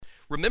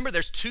Remember,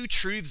 there's two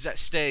truths at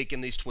stake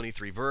in these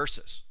 23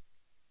 verses.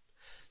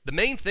 The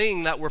main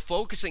thing that we're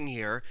focusing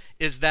here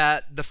is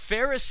that the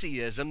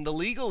Phariseeism, the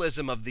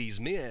legalism of these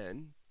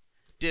men,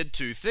 did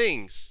two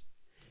things.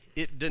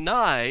 It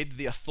denied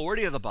the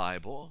authority of the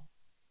Bible,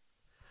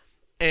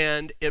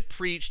 and it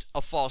preached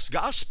a false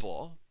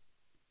gospel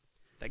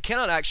that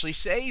cannot actually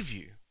save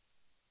you.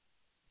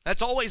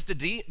 That's always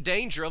the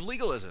danger of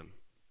legalism.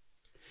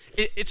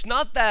 It's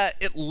not that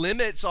it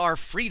limits our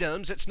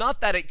freedoms. It's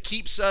not that it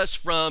keeps us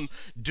from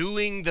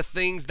doing the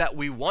things that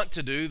we want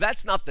to do.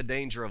 That's not the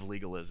danger of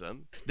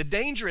legalism. The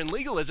danger in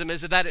legalism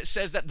is that it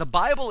says that the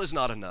Bible is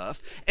not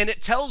enough, and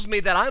it tells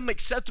me that I'm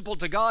acceptable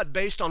to God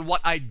based on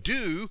what I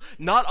do,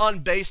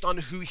 not based on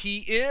who He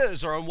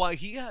is or on what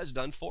He has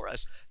done for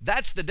us.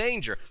 That's the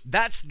danger.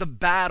 That's the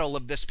battle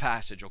of this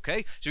passage,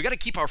 okay? So we got to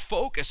keep our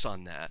focus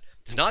on that.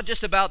 It's not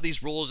just about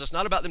these rules. It's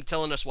not about them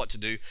telling us what to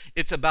do.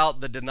 It's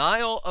about the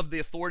denial of the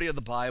authority of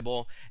the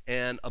Bible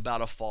and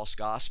about a false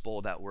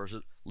gospel that was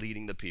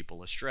leading the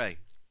people astray.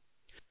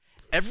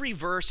 Every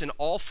verse in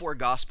all four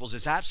gospels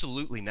is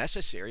absolutely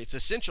necessary. It's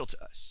essential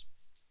to us.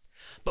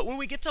 But when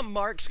we get to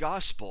Mark's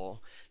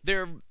gospel,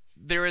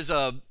 there is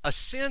a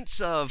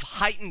sense of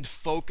heightened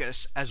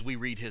focus as we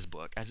read his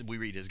book, as we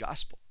read his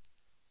gospel.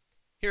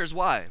 Here's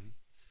why.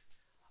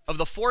 Of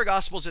the four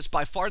gospels, it's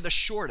by far the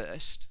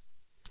shortest.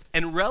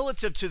 And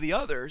relative to the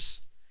others,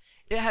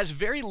 it has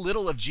very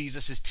little of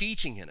Jesus'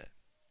 teaching in it.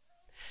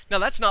 Now,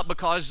 that's not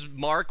because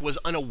Mark was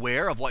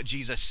unaware of what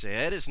Jesus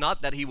said. It's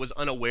not that he was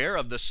unaware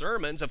of the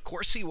sermons. Of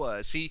course he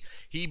was.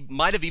 He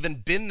might have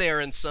even been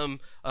there in some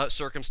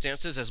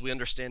circumstances as we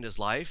understand his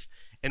life.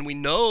 And we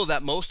know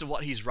that most of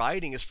what he's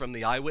writing is from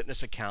the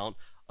eyewitness account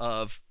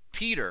of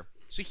Peter.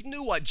 So he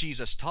knew what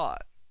Jesus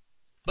taught.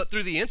 But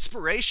through the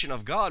inspiration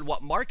of God,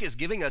 what Mark is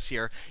giving us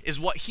here is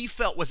what he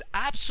felt was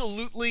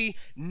absolutely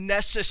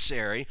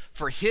necessary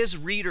for his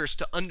readers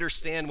to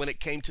understand when it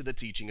came to the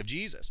teaching of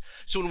Jesus.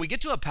 So when we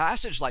get to a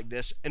passage like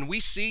this and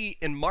we see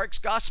in Mark's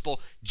gospel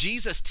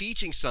Jesus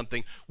teaching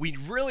something, we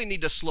really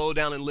need to slow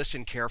down and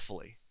listen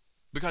carefully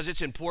because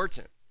it's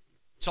important.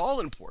 It's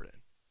all important.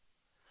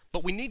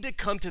 But we need to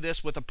come to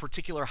this with a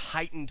particular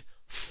heightened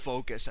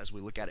focus as we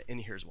look at it,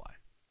 and here's why.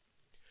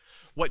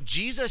 What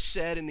Jesus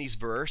said in these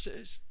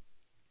verses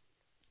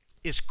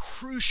is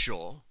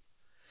crucial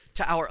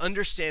to our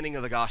understanding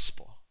of the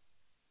gospel.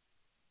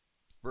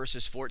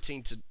 Verses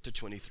 14 to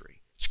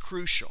 23. It's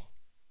crucial.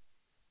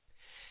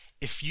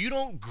 If you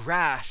don't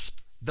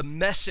grasp the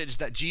message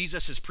that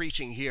Jesus is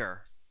preaching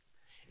here,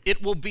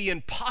 it will be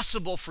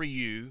impossible for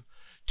you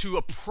to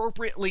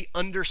appropriately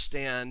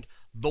understand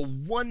the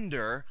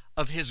wonder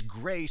of His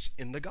grace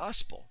in the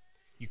gospel.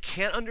 You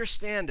can't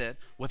understand it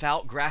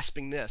without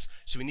grasping this.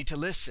 So we need to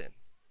listen.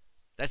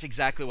 That's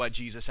exactly what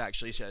Jesus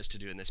actually says to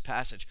do in this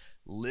passage.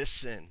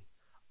 Listen,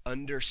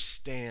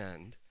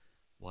 understand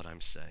what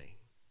I'm saying.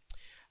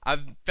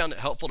 I've found it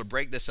helpful to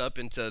break this up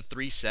into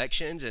 3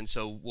 sections, and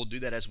so we'll do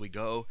that as we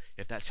go.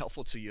 If that's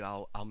helpful to you,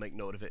 I'll make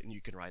note of it and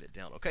you can write it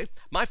down, okay?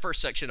 My first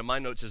section of my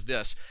notes is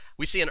this.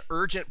 We see an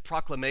urgent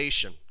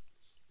proclamation.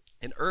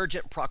 An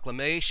urgent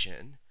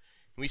proclamation.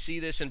 We see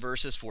this in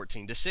verses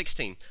 14 to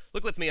 16.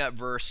 Look with me at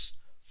verse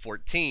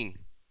 14. And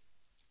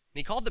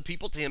he called the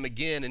people to him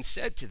again and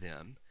said to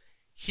them,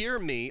 "Hear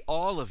me,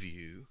 all of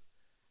you,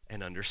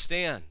 and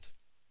understand."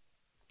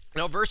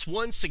 Now, verse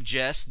 1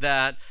 suggests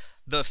that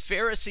the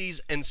Pharisees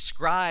and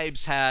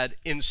scribes had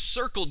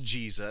encircled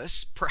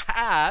Jesus,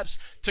 perhaps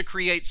to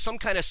create some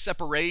kind of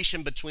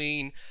separation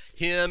between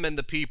him and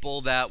the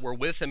people that were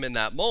with him in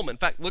that moment. In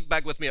fact, look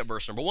back with me at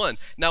verse number 1.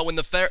 Now, when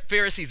the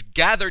Pharisees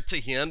gathered to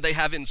him, they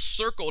have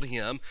encircled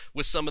him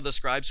with some of the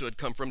scribes who had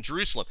come from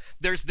Jerusalem.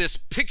 There's this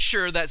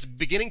picture that's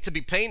beginning to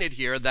be painted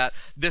here that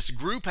this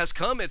group has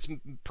come. It's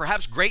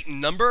perhaps great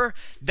in number.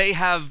 They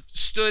have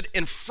stood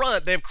in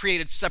front. They have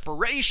created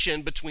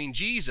separation between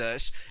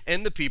Jesus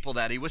and the people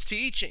that he was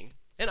teaching.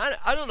 And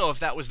I don't know if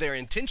that was their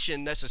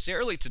intention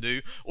necessarily to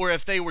do, or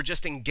if they were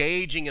just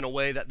engaging in a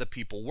way that the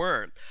people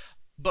weren't.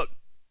 But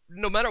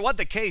no matter what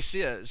the case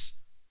is,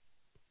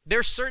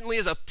 there certainly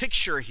is a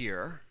picture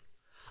here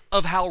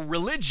of how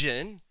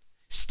religion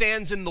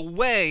stands in the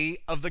way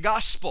of the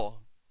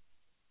gospel.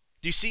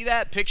 Do you see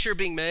that picture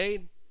being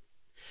made?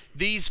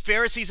 These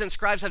Pharisees and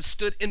scribes have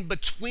stood in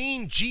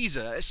between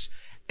Jesus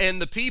and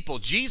the people.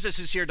 Jesus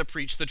is here to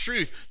preach the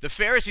truth. The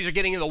Pharisees are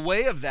getting in the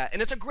way of that, and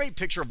it's a great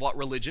picture of what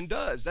religion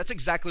does. That's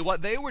exactly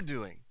what they were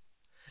doing.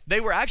 They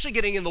were actually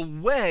getting in the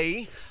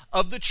way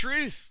of the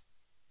truth.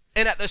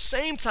 And at the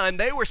same time,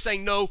 they were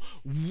saying, no,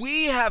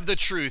 we have the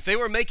truth. They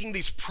were making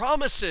these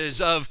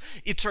promises of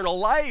eternal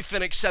life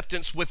and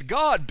acceptance with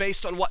God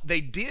based on what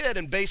they did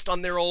and based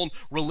on their own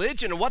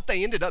religion. And what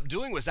they ended up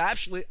doing was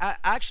actually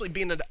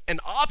being an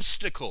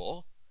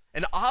obstacle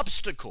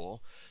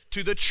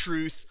to the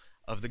truth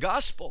of the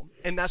gospel.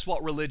 And that's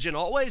what religion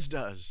always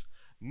does.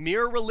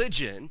 Mere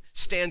religion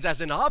stands as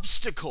an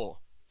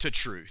obstacle to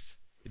truth.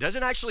 It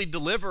doesn't actually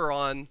deliver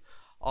on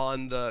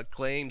the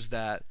claims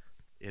that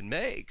it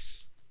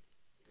makes.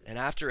 And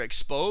after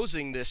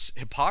exposing this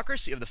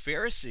hypocrisy of the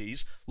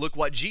Pharisees, look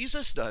what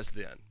Jesus does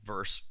then.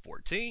 Verse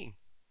 14.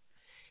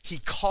 He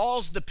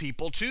calls the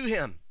people to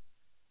him.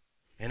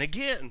 And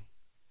again,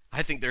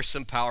 I think there's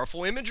some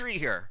powerful imagery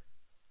here.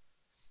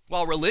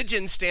 While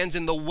religion stands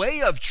in the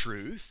way of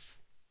truth,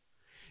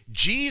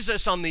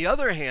 Jesus, on the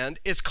other hand,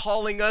 is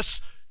calling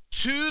us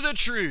to the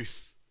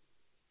truth.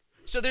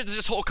 So there's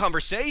this whole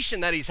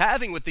conversation that he's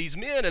having with these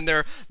men, and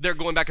they're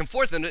going back and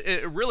forth, and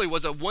it really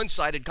was a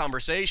one-sided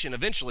conversation.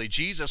 Eventually,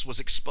 Jesus was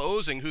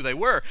exposing who they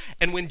were,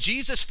 and when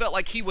Jesus felt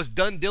like he was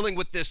done dealing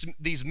with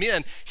these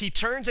men, he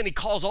turns and he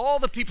calls all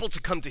the people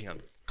to come to him,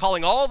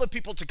 calling all the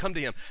people to come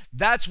to him.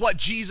 That's what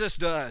Jesus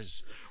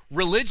does.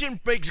 Religion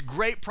makes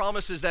great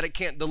promises that it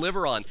can't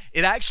deliver on.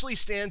 It actually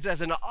stands as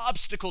an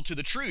obstacle to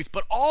the truth,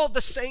 but all at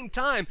the same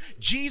time,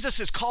 Jesus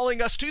is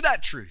calling us to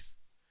that truth.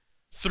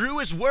 Through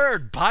his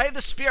word, by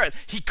the Spirit,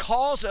 he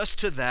calls us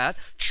to that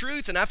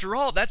truth. And after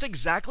all, that's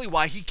exactly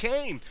why he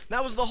came.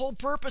 That was the whole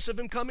purpose of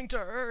him coming to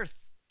earth.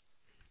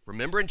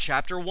 Remember in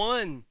chapter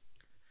 1,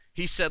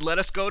 he said, let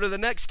us go to the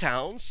next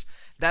towns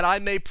that I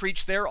may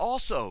preach there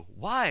also.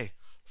 Why?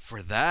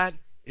 For that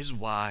is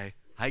why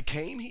I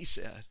came, he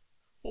said.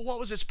 Well, what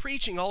was his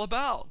preaching all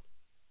about?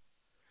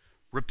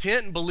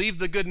 Repent and believe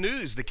the good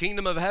news. The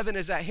kingdom of heaven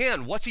is at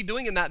hand. What's he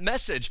doing in that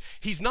message?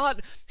 He's not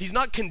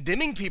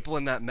condemning people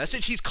in that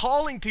message. He's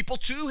calling people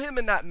to him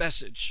in that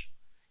message.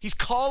 He's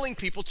calling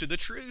people to the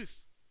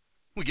truth.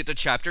 We get to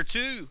chapter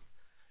 2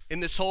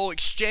 in this whole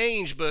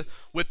exchange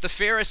with the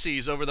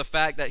Pharisees over the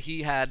fact that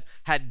he had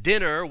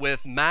dinner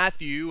with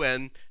Matthew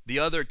and the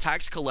other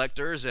tax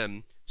collectors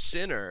and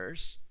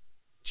sinners.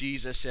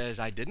 Jesus says,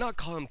 I did not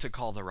come to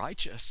call the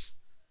righteous.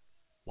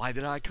 Why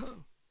did I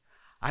come?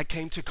 I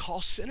came to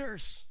call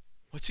sinners.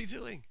 What's he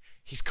doing?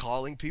 He's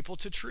calling people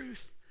to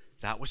truth.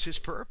 That was his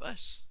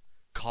purpose,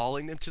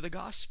 calling them to the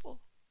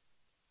gospel.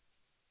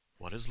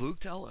 What does Luke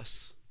tell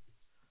us?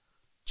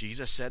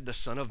 Jesus said the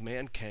Son of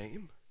Man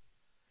came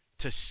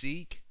to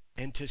seek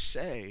and to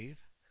save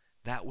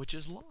that which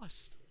is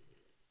lost.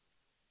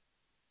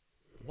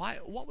 Why?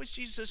 What was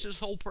Jesus'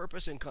 whole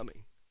purpose in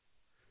coming?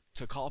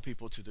 To call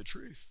people to the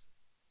truth.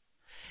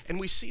 And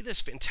we see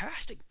this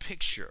fantastic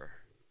picture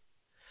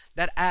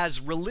that as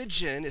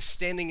religion is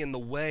standing in the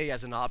way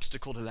as an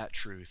obstacle to that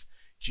truth,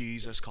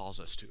 Jesus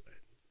calls us to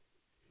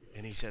it.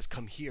 And he says,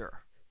 come here.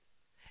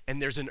 And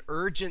there's an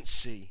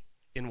urgency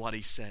in what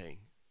he's saying.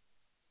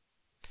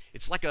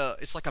 It's like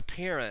a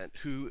parent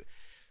who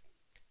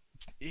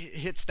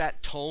hits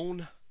that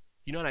tone.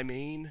 You know what I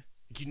mean?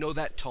 You know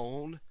that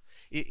tone.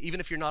 Even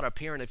if you're not a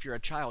parent, if you're a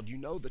child, you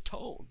know the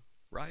tone,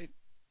 right?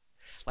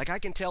 Like I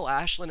can tell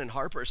Ashlyn and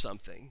Harper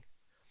something,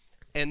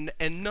 and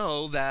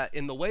know that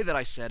in the way that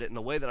I said it, in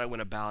the way that I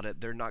went about it,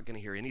 they're not going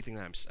to hear anything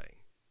that I'm saying.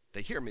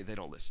 They hear me, they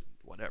don't listen,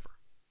 whatever.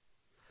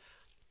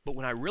 But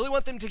when I really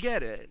want them to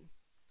get it,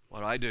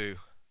 what do?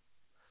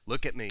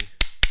 Look at me.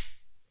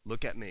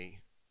 Look at me.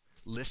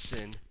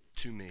 Listen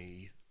to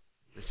me.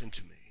 Listen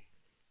to me.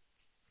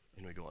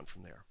 And we go on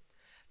from there.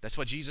 That's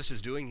what Jesus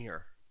is doing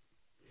here.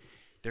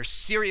 There's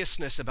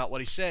seriousness about what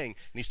he's saying.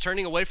 And he's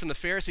turning away from the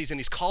Pharisees and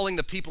he's calling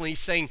the people and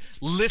he's saying,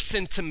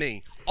 listen to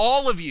me.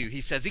 All of you,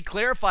 he says. He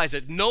clarifies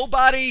it.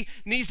 Nobody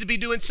needs to be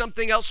doing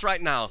something else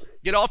right now.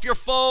 Get off your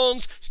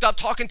phones. Stop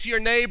talking to your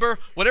neighbor.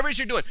 Whatever it is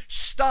you're doing,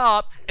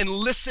 stop and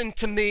listen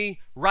to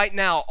me right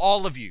now.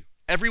 All of you.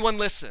 Everyone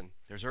listen.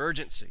 There's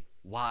urgency.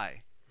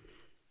 Why?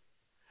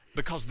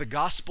 Because the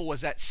gospel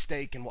was at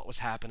stake in what was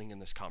happening in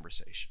this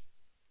conversation.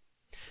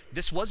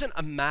 This wasn't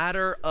a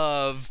matter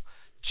of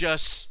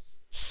just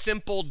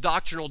simple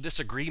doctrinal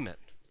disagreement.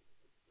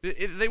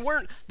 They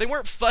weren't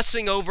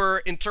fussing over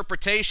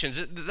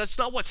interpretations. That's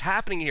not what's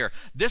happening here.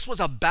 This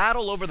was a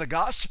battle over the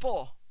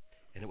gospel,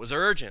 and it was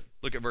urgent.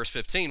 Look at verse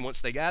 15.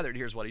 Once they gathered,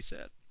 here's what he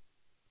said.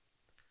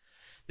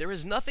 There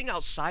is nothing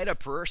outside a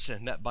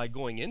person that by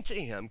going into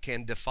him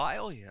can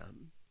defile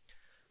him,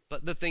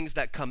 but the things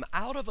that come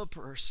out of a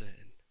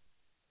person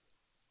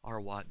are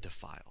what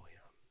defile him.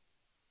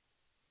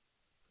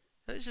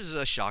 Now, this is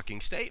a shocking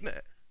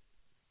statement.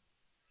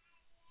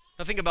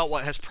 Now think about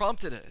what has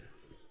prompted it.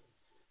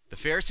 The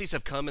Pharisees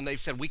have come and they've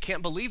said, we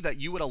can't believe that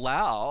you would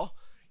allow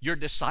your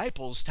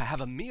disciples to have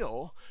a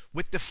meal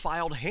with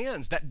defiled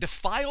hands. That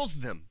defiles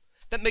them.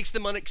 That makes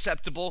them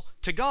unacceptable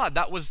to God.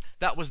 That was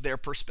their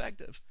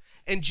perspective.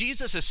 And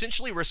Jesus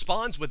essentially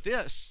responds with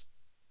this.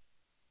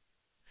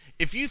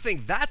 If you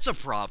think that's a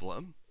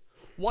problem,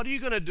 what are you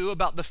going to do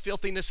about the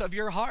filthiness of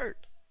your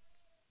heart?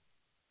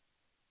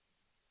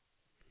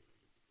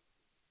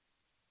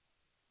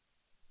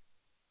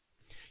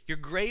 Your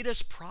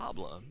greatest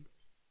problem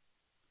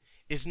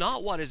is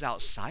not what is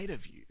outside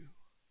of you.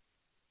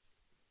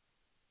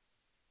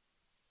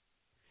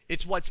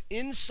 It's what's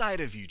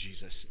inside of you,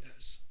 Jesus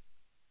says.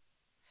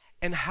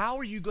 And how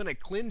are you going to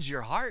cleanse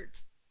your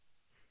heart?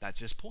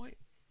 That's his point.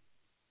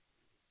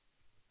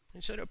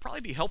 And so it'll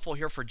probably be helpful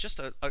here for just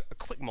a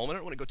quick moment. I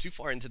don't want to go too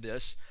far into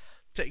this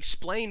to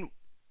explain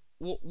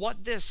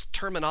what this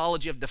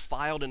terminology of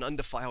defiled and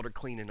undefiled or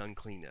clean and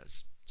unclean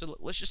is. So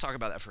let's just talk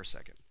about that for a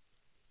second.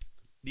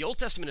 The Old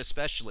Testament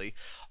especially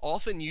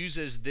often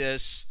uses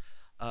this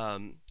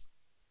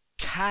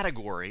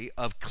category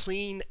of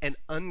clean and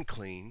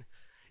unclean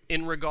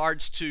in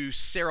regards to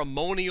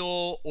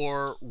ceremonial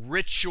or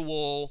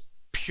ritual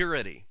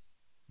purity.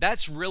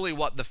 That's really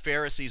what the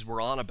Pharisees were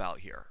on about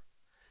here.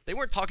 They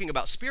weren't talking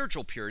about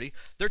spiritual purity,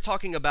 they're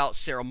talking about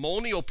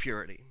ceremonial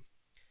purity.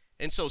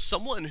 And so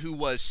someone who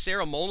was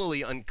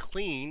ceremonially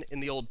unclean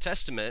in the Old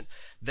Testament,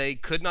 they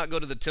could not go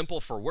to the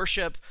temple for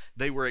worship.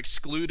 They were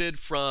excluded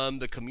from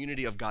the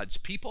community of God's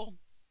people.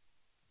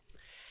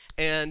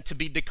 And to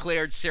be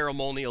declared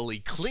ceremonially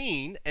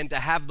clean and to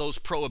have those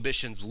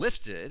prohibitions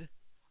lifted,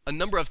 a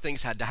number of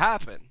things had to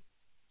happen.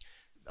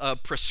 A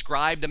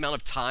prescribed amount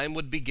of time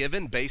would be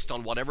given based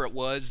on whatever it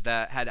was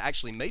that had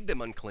actually made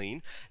them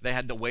unclean. They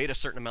had to wait a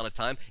certain amount of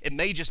time. It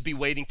may just be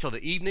waiting till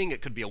the evening.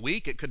 It could be a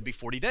week. It could be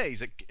 40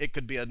 days. It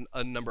could be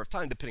a number of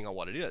time depending on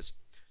what it is.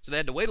 So they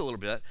had to wait a little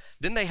bit.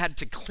 Then they had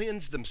to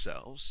cleanse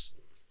themselves.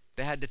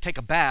 They had to take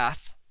a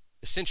bath,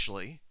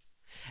 essentially.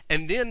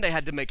 And then they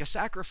had to make a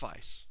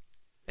sacrifice.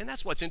 And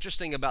that's what's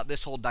interesting about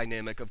this whole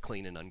dynamic of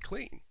clean and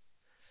unclean.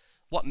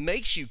 What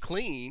makes you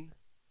clean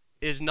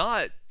is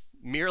not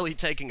merely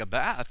taking a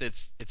bath,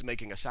 it's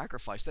making a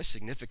sacrifice. That's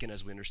significant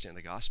as we understand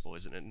the gospel,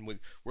 isn't it? And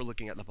we're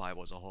looking at the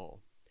Bible as a whole.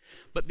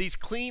 But these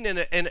clean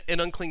and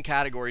unclean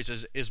categories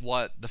is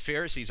what the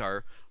Pharisees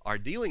are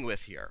dealing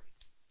with here.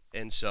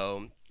 And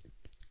so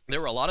there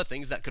were a lot of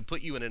things that could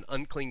put you in an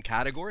unclean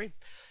category,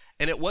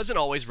 and it wasn't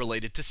always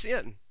related to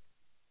sin.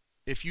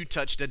 If you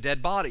touched a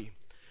dead body,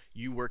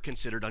 you were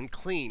considered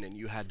unclean, and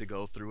you had to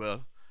go through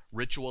a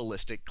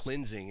ritualistic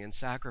cleansing and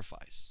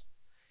sacrifice.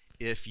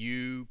 If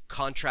you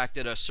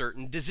contracted a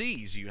certain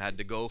disease, you had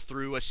to go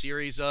through a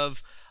series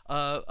of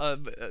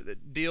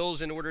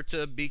deals in order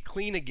to be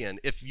clean again.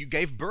 If you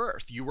gave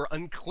birth, you were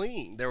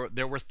unclean.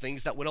 There were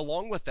things that went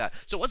along with that.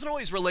 So it wasn't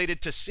always related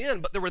to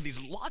sin, but there were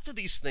lots of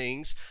these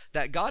things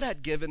that God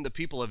had given the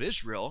people of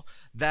Israel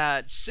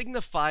that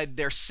signified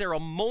their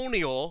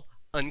ceremonial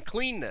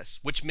uncleanness,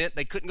 which meant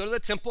they couldn't go to the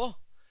temple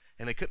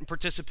and they couldn't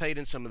participate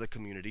in some of the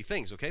community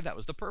things. Okay, that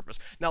was the purpose.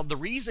 Now, the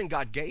reason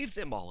God gave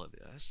them all of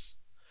this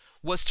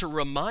was to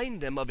remind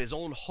them of his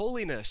own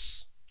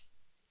holiness.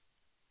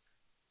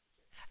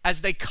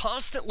 As they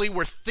constantly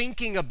were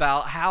thinking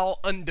about how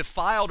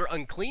undefiled or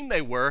unclean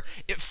they were,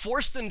 it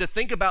forced them to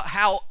think about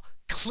how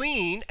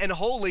clean and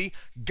holy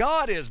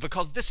God is,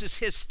 because this is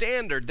his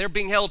standard. They're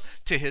being held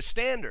to his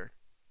standard.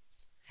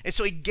 And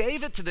so he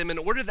gave it to them in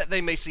order that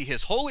they may see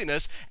his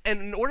holiness, and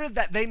in order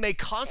that they may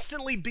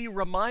constantly be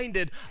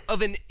reminded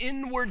of an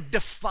inward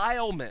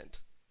defilement,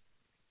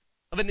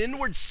 of an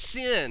inward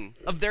sin,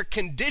 of their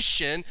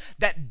condition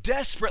that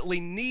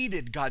desperately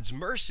needed God's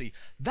mercy.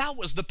 That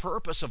was the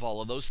purpose of all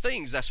of those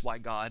things. That's why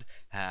God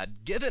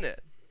had given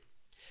it.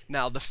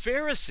 Now, the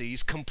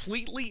Pharisees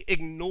completely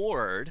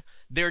ignored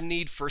their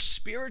need for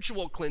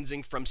spiritual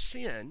cleansing from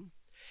sin,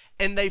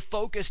 and they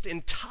focused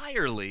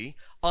entirely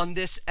on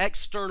this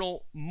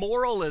external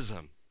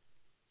moralism.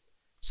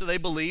 So they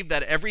believed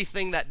that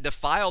everything that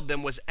defiled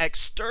them was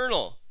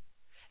external.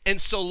 And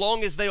so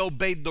long as they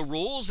obeyed the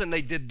rules and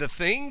they did the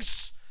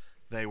things,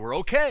 they were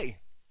okay.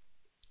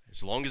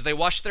 As long as they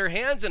washed their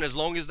hands and as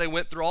long as they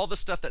went through all the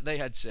stuff that they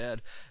had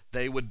said,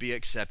 they would be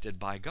accepted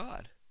by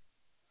God.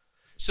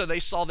 So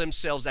they saw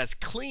themselves as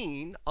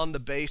clean on the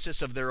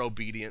basis of their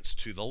obedience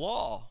to the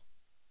law.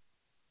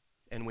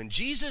 And when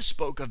Jesus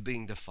spoke of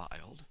being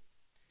defiled,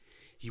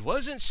 he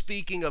wasn't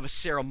speaking of a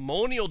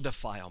ceremonial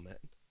defilement,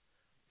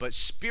 but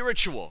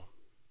spiritual.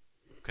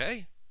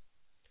 Okay?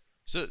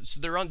 So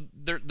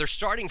they're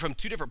starting from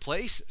two different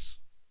places.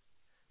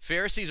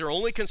 Pharisees are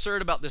only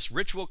concerned about this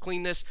ritual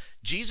cleanness.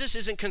 Jesus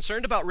isn't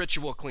concerned about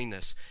ritual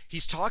cleanness.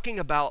 He's talking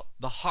about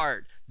the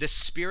heart, this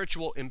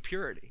spiritual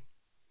impurity.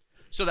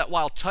 So that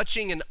while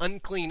touching an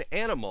unclean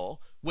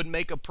animal would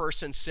make a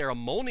person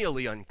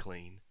ceremonially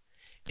unclean,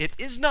 it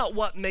is not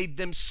what made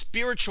them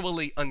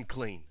spiritually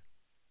unclean.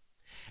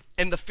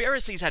 And the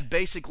Pharisees had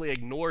basically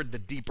ignored the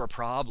deeper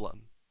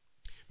problem.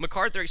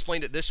 MacArthur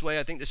explained it this way.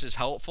 I think this is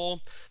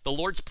helpful. The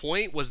Lord's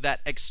point was that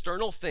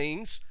external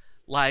things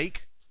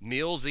like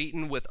meals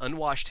eaten with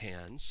unwashed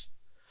hands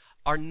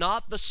are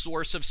not the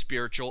source of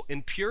spiritual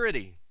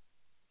impurity.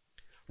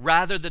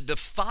 Rather, the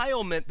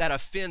defilement that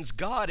offends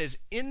God is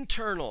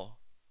internal,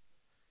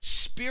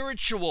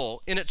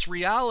 spiritual in its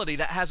reality,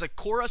 that has a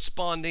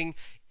corresponding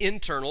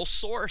internal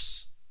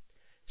source.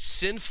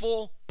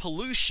 Sinful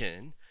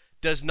pollution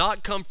does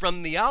not come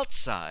from the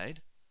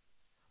outside,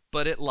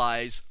 but it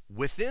lies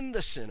within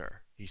the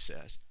sinner, he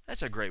says.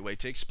 That's a great way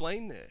to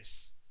explain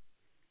this.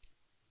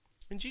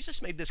 And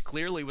Jesus made this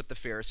clearly with the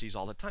Pharisees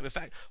all the time. In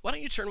fact, why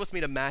don't you turn with me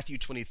to Matthew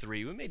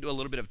 23? We may do a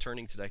little bit of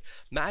turning today.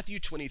 Matthew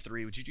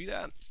 23, would you do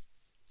that?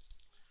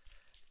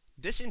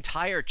 This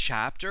entire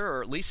chapter,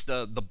 or at least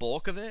the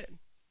bulk of it,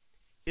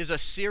 is a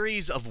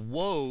series of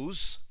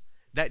woes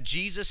that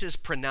Jesus is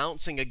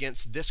pronouncing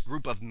against this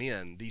group of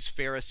men, these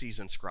Pharisees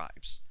and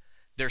scribes.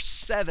 There's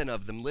 7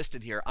 of them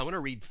listed here. I want to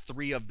read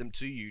 3 of them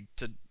to you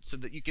so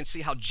that you can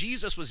see how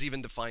Jesus was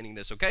even defining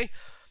this, okay?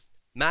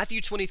 Matthew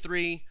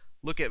 23,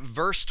 look at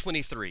verse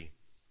 23.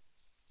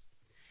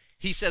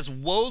 He says,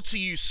 "Woe to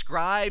you,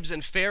 scribes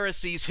and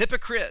Pharisees,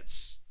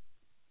 hypocrites!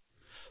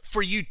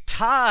 For you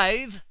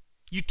tithe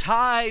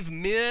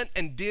mint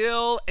and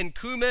dill and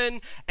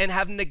cumin, and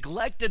have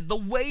neglected the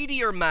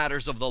weightier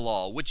matters of the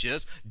law, which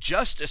is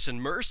justice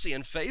and mercy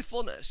and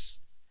faithfulness.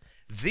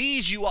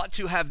 These you ought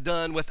to have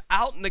done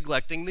without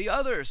neglecting the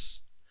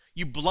others.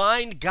 You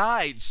blind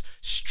guides,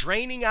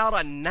 straining out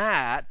a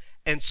gnat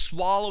and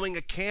swallowing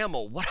a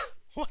camel."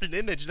 What an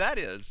image that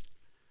is.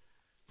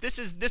 This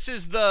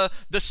is the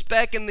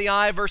speck in the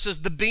eye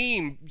versus the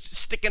beam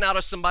sticking out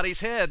of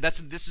somebody's head.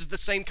 This is the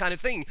same kind of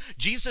thing.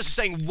 Jesus is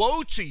saying,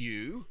 woe to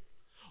you,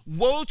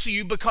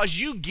 because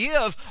you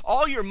give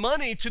all your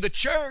money to the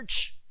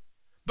church,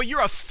 but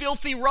you're a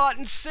filthy,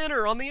 rotten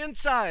sinner on the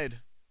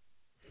inside.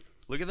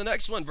 Look at the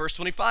next one, verse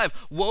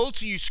 25. "Woe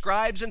to you,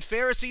 scribes and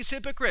Pharisees,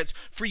 hypocrites,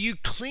 for you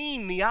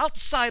clean the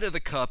outside of the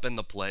cup and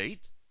the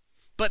plate,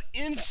 but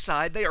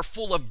inside they are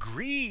full of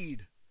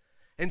greed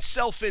and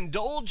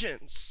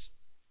self-indulgence.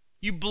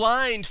 You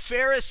blind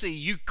Pharisee,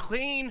 you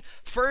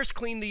first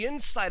clean the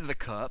inside of the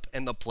cup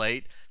and the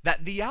plate,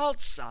 that the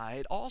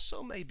outside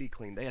also may be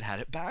clean." They had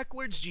it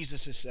backwards,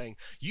 Jesus is saying.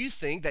 You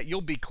think that you'll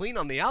be clean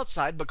on the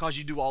outside because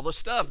you do all the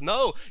stuff.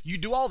 No, you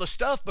do all the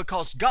stuff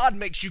because God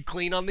makes you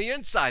clean on the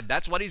inside.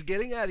 That's what he's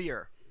getting at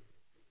here.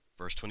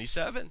 Verse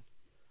 27.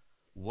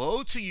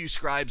 "Woe to you,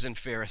 scribes and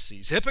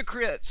Pharisees,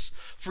 hypocrites,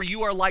 for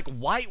you are like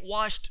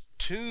whitewashed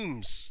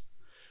tombs,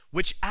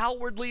 which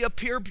outwardly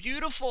appear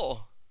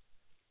beautiful,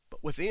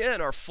 but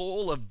within are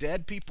full of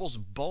dead people's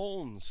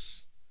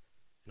bones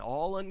and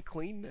all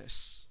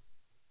uncleanness.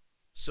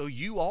 So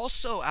you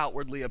also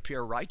outwardly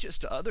appear righteous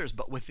to others,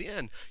 but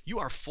within you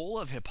are full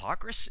of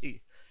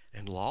hypocrisy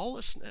and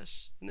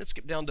lawlessness." And then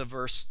skip down to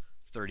verse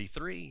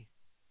 33.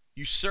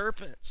 "You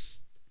serpents,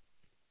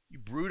 you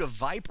brood of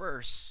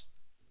vipers,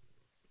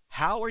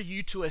 how are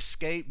you to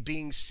escape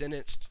being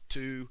sentenced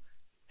to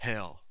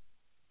hell?"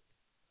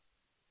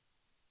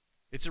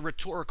 It's a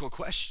rhetorical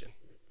question.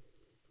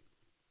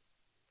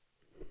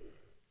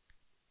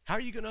 How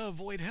are you going to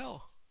avoid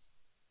hell?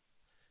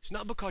 It's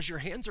not because your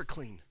hands are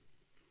clean.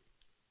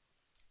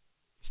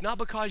 It's not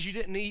because you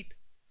didn't eat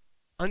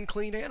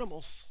unclean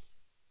animals.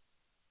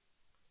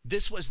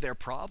 This was their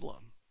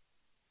problem.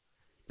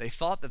 They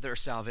thought that their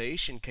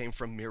salvation came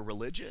from mere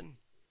religion,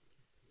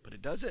 but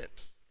it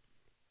doesn't.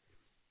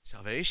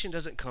 Salvation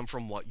doesn't come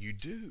from what you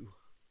do.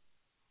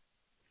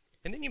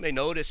 And then you may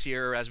notice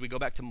here, as we go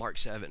back to Mark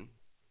 7,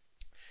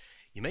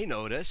 you may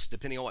notice,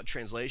 depending on what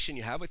translation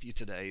you have with you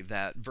today,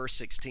 that verse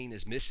 16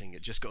 is missing.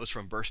 It just goes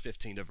from verse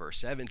 15 to verse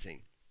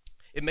 17.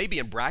 It may be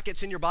in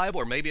brackets in your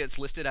Bible, or maybe it's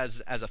listed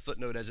as a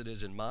footnote as it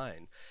is in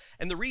mine.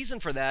 And the reason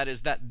for that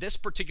is that this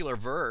particular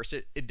verse,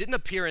 it didn't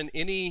appear in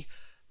any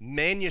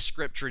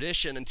manuscript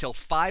tradition until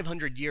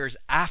 500 years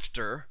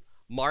after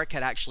Mark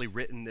had actually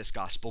written this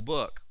gospel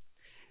book.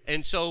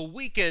 And so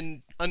we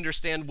can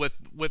understand with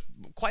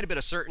quite a bit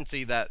of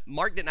certainty that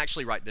Mark didn't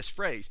actually write this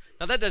phrase.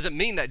 Now that doesn't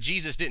mean that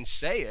Jesus didn't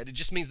say it. It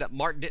just means that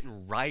Mark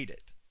didn't write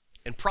it.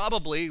 And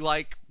probably,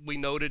 like we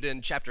noted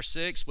in chapter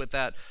 6 with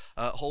that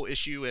whole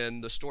issue in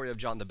the story of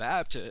John the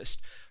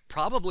Baptist,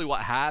 probably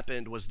what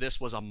happened was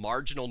this was a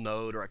marginal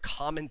note or a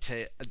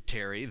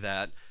commentary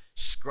that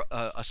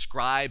a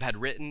scribe had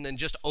written, and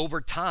just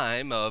over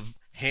time of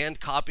hand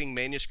copying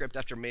manuscript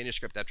after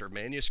manuscript after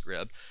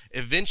manuscript,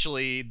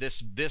 eventually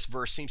this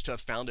verse seems to have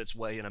found its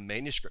way in a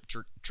manuscript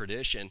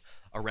tradition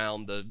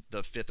around the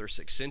 5th or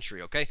 6th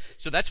century. Okay,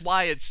 so that's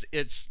why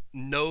it's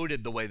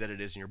noted the way that it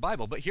is in your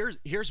Bible. But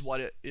here's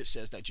what it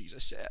says that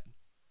Jesus said: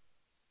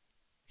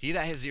 "He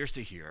that has ears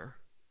to hear,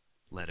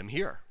 let him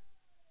hear."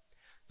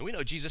 And we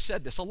know Jesus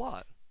said this a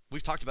lot.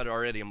 We've talked about it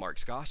already in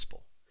Mark's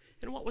gospel.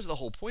 And what was the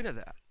whole point of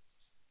that?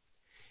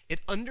 It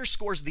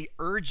underscores the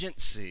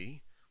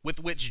urgency with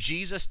which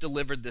Jesus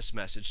delivered this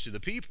message to the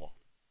people.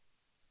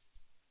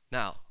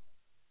 Now,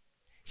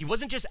 he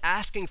wasn't just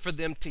asking for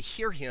them to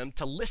hear him,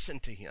 to listen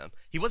to him.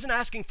 He wasn't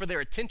asking for their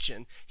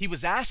attention. He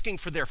was asking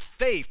for their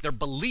faith, their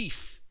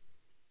belief.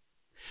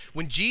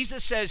 When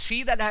Jesus says,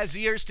 "He that has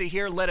ears to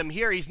hear, let him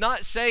hear," he's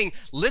not saying,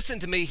 "Listen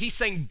to me." He's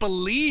saying,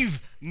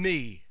 "Believe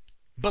me.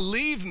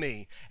 Believe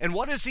me." And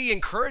what is he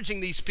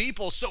encouraging these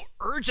people so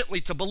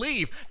urgently to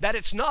believe? That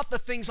it's not the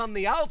things on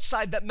the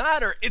outside that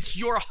matter. It's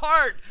your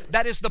heart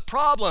that is the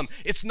problem.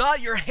 It's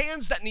not your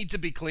hands that need to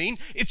be cleaned.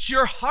 It's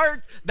your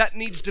heart that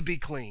needs to be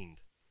cleaned.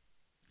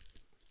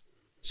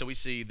 So we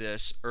see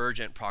this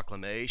urgent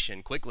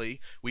proclamation.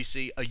 Quickly, we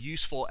see a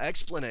useful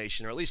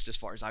explanation, or at least as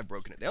far as I've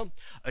broken it down,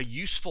 a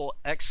useful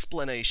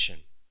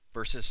explanation,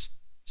 verses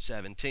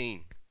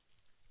 17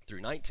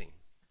 through 19.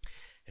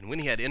 "And when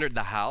he had entered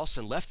the house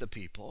and left the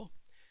people,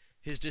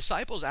 his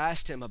disciples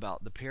asked him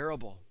about the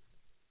parable."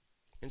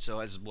 And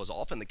so, as was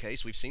often the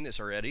case, we've seen this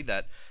already,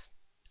 that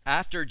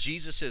after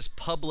Jesus'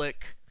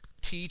 public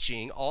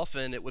teaching,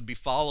 often it would be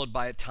followed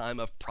by a time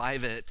of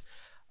private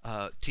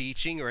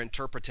teaching or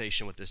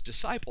interpretation with his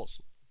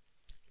disciples.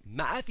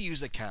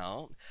 Matthew's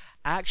account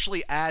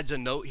actually adds a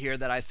note here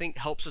that I think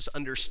helps us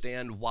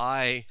understand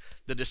why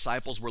the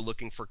disciples were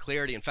looking for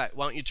clarity. In fact,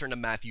 why don't you turn to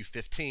Matthew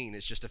 15?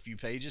 It's just a few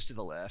pages to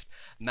the left.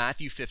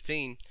 Matthew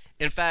 15.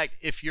 In fact,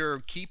 if you're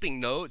keeping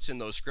notes in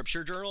those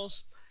scripture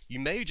journals, you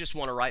may just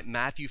want to write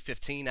Matthew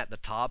 15 at the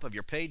top of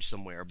your page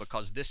somewhere,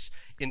 because this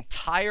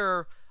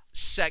entire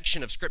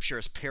section of scripture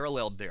is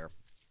paralleled there.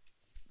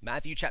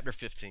 Matthew chapter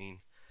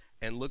 15,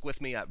 and look with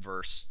me at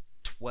verse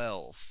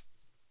 12.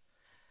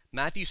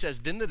 Matthew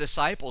says, "Then the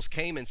disciples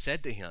came and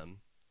said to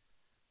him,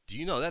 'Do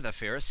you know that the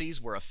Pharisees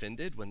were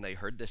offended when they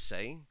heard this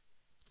saying?'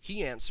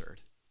 He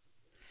answered,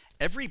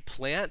 'Every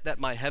plant that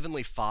my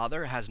heavenly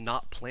Father has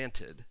not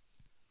planted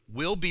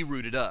will be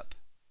rooted up.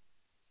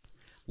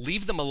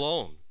 Leave them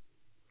alone.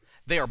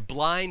 They are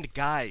blind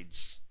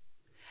guides.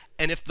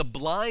 And if the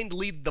blind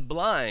lead the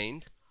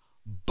blind,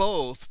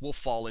 both will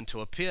fall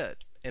into a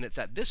pit.'" And it's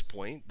at this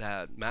point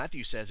that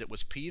Matthew says it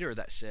was Peter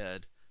that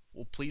said,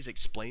 "Well, please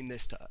explain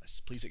this to us.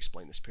 Please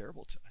explain this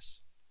parable to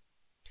us."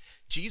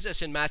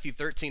 Jesus in Matthew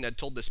 13 had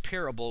told this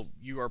parable,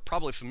 you are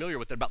probably familiar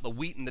with it, about the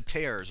wheat and the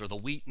tares, or the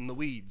wheat and the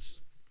weeds.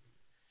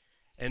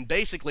 And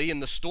basically in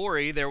the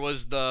story, there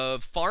was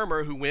the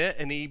farmer who went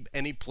and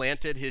he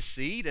planted his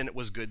seed, and it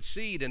was good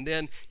seed. And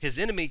then his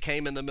enemy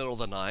came in the middle of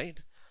the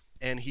night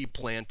and he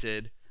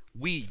planted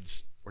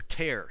weeds or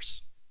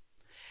tares.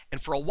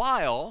 And for a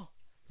while,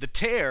 the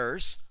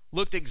tares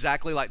looked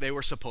exactly like they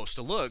were supposed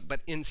to look,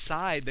 but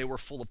inside they were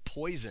full of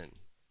poison.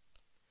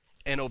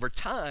 And over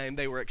time,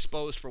 they were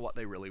exposed for what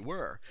they really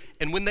were.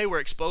 And when they were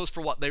exposed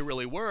for what they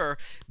really were,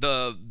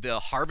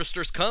 the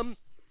harvesters come,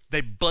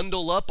 they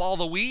bundle up all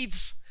the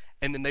weeds,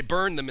 and then they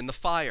burn them in the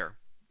fire.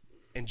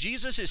 And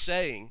Jesus is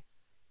saying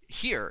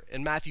here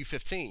in Matthew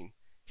 15,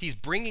 he's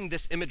bringing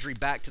this imagery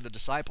back to the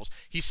disciples.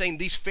 He's saying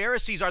these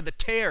Pharisees are the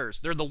tares,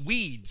 they're the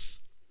weeds.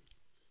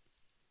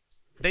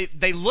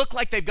 They look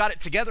like they've got it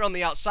together on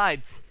the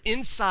outside.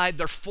 Inside,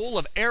 they're full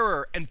of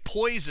error and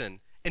poison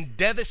and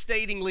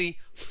devastatingly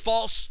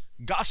false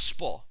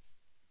gospel.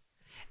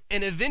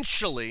 And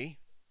eventually,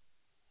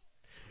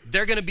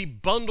 they're going to be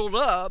bundled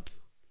up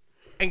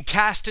and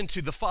cast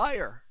into the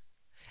fire.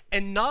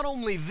 And not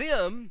only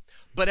them,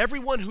 but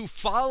everyone who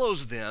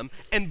follows them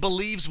and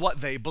believes what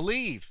they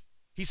believe.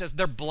 He says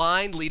they're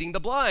blind leading the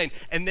blind,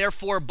 and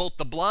therefore both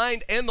the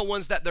blind and the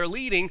ones that they're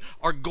leading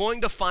are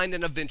going to find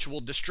an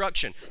eventual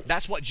destruction.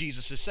 That's what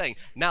Jesus is saying.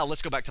 Now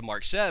let's go back to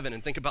Mark 7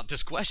 and think about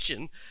this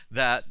question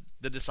that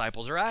the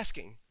disciples are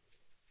asking.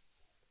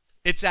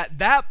 It's at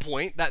that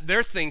point that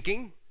they're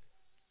thinking,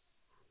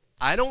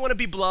 I don't want to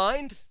be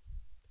blind.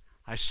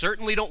 I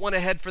certainly don't want to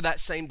head for that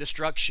same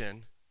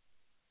destruction.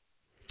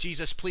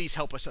 Jesus, please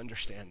help us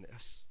understand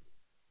this.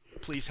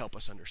 Please help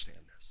us understand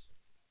this.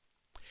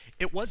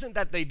 It wasn't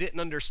that they didn't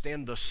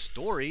understand the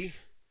story.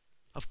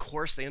 Of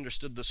course, they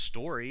understood the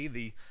story,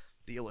 the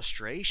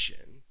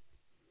illustration.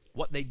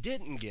 What they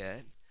didn't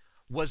get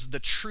was the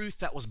truth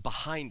that was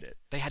behind it.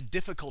 They had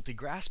difficulty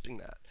grasping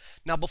that.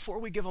 Now, before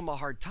we give them a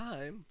hard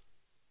time,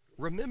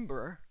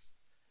 remember,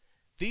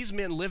 these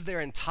men lived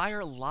their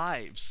entire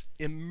lives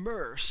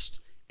immersed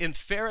in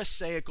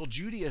Pharisaical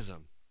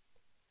Judaism.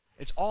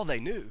 It's all they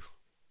knew.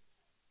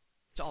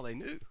 It's all they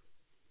knew.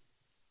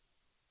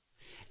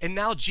 And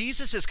now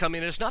Jesus is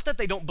coming, and it's not that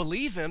they don't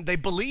believe him, they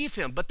believe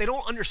him, but they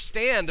don't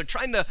understand. They're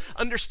trying to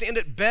understand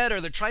it better.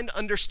 They're trying to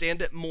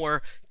understand it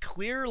more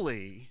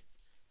clearly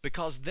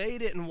because they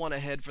didn't want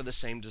to head for the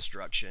same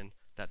destruction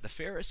that the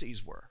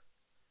Pharisees were.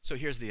 So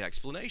here's the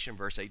explanation,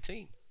 verse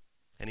 18.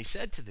 And he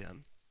said to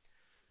them,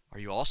 "Are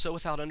you also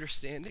without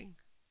understanding?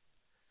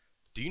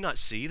 Do you not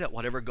see that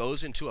whatever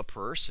goes into a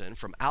person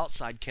from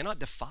outside cannot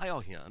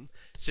defile him,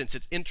 since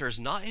it enters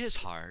not his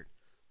heart,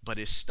 but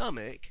his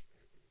stomach,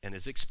 and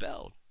is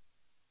expelled?"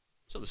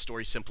 So the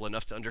story's simple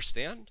enough to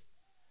understand.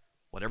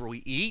 Whatever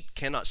we eat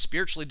cannot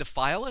spiritually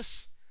defile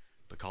us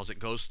because it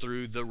goes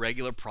through the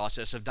regular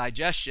process of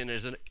digestion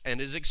and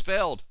is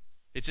expelled.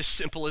 It's as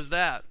simple as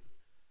that.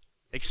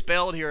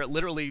 Expelled here,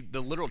 literally,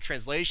 the literal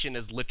translation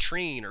is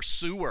latrine or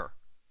sewer.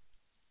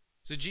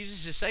 So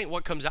Jesus is saying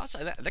what comes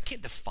outside, that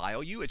can't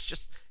defile you. It's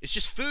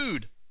just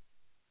food.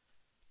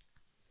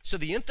 So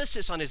the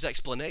emphasis on his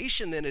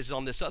explanation then is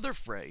on this other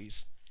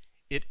phrase,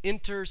 it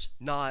enters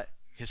not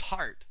his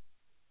heart.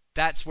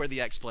 That's where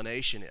the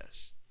explanation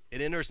is. It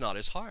enters not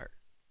his heart.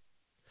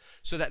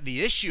 So that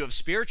the issue of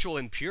spiritual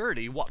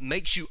impurity, what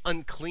makes you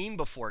unclean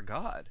before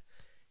God,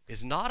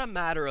 is not a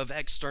matter of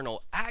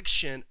external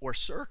action or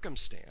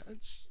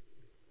circumstance.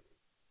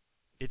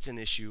 It's an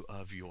issue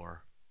of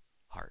your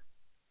heart.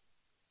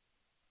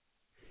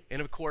 And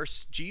of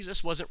course,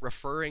 Jesus wasn't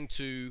referring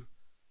to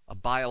a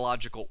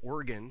biological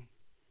organ.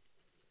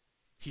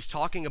 He's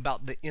talking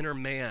about the inner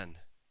man,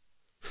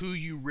 who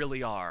you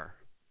really are.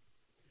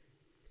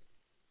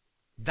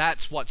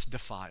 That's what's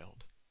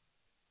defiled.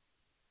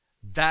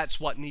 That's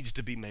what needs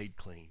to be made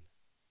clean.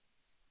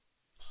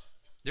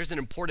 There's an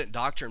important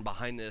doctrine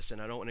behind this,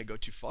 and I don't want to go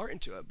too far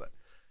into it, but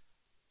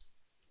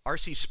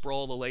R.C.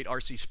 Sproul, the late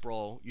R.C.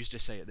 Sproul, used to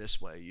say it this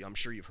way. I'm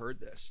sure you've heard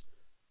this.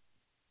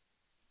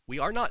 We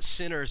are not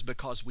sinners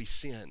because we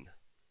sin.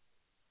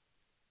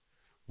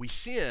 We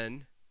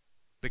sin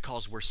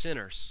because we're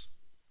sinners.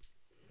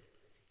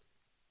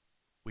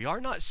 We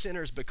are not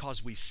sinners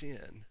because we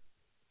sin.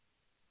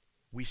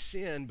 We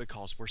sin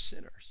because we're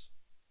sinners.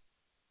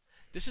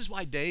 This is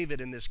why David,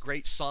 in this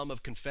great psalm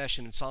of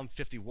confession in Psalm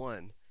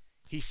 51,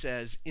 he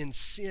says, "In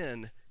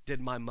sin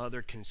did my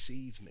mother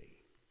conceive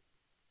me."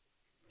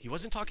 He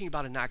wasn't talking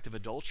about an act of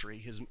adultery.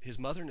 His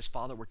mother and his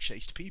father were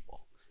chaste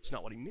people. It's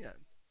not what he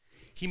meant.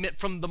 He meant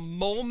from the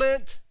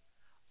moment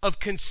of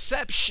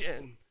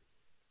conception,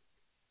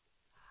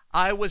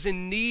 I was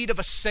in need of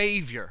a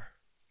Savior,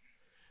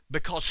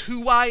 because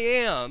who I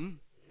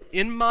am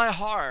in my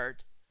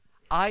heart,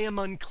 I am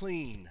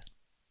unclean.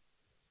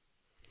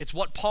 It's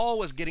what Paul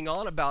was getting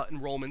on about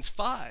in Romans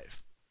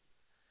 5.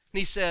 And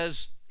he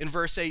says in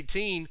verse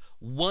 18,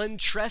 one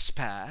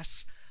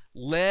trespass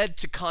led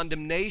to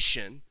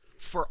condemnation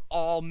for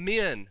all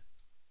men.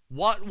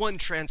 What one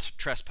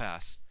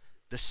trespass?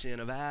 The sin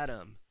of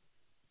Adam.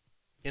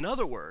 In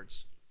other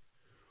words,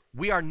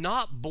 we are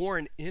not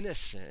born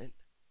innocent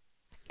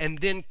and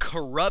then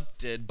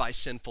corrupted by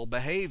sinful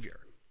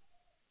behavior.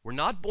 We're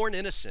not born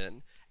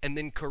innocent and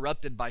then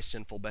corrupted by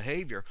sinful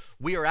behavior.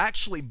 We are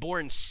actually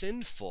born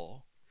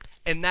sinful,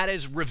 and that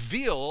is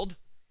revealed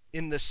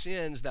in the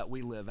sins that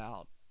we live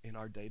out in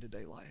our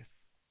day-to-day life.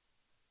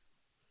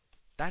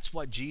 That's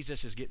what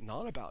Jesus is getting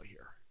on about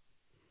here.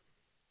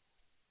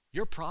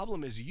 Your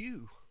problem is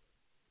you,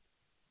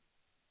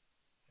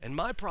 and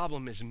my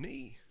problem is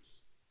me.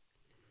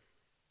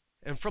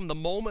 And from the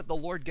moment the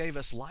Lord gave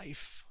us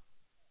life,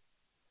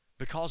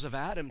 because of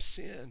Adam's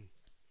sin,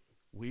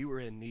 we were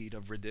in need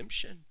of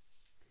redemption.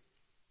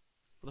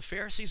 Well, the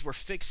Pharisees were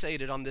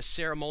fixated on this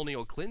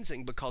ceremonial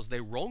cleansing because they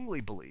wrongly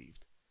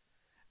believed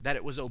that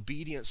it was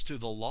obedience to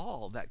the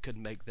law that could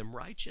make them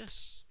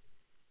righteous.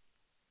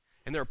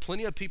 And there are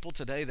plenty of people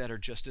today that are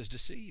just as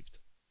deceived.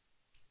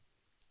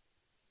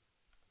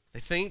 They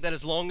think that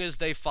as long as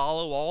they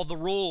follow all the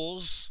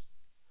rules,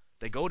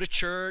 they go to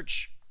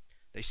church,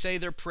 they say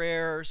their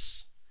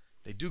prayers,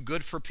 they do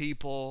good for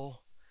people,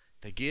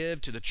 they give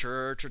to the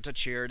church or to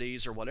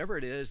charities or whatever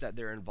it is that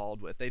they're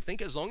involved with. They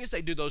think as long as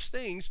they do those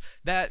things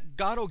that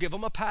God will give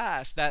them a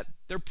pass, that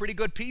they're pretty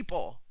good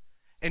people.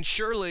 And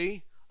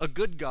surely a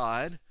good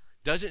God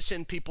doesn't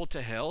send people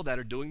to hell that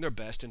are doing their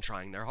best and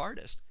trying their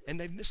hardest. And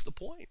they've missed the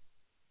point.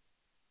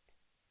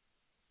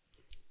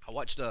 I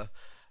watched a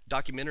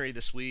documentary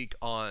this week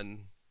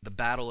on the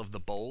Battle of the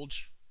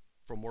Bulge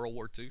from World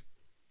War II.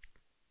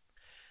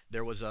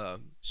 There was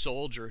a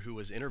soldier who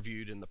was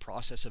interviewed in the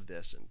process of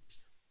this, and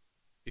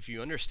if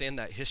you understand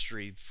that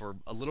history, for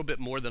a little bit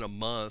more than a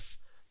month,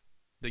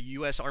 the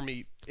U.S.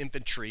 Army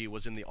infantry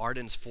was in the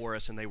Ardennes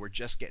forest, and they were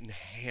just getting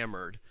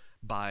hammered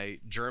by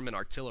German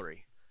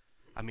artillery.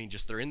 I mean,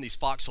 just they're in these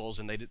foxholes,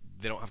 and they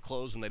don't have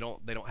clothes, and they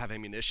don't have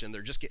ammunition.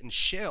 They're just getting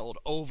shelled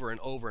over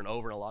and over and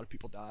over, and a lot of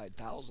people died.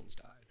 Thousands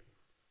died.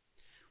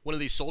 One of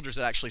these soldiers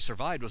that actually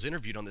survived was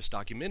interviewed on this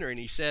documentary, and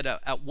he said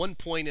at one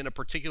point in a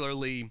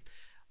particularly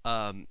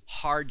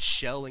hard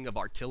shelling of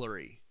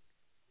artillery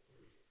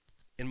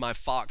in my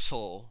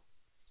foxhole,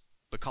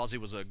 because he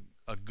was a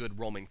good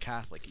Roman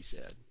Catholic, he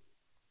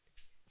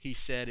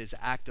said his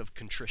act of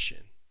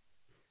contrition.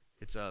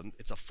 It's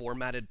a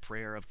formatted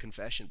prayer of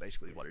confession,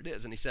 basically what it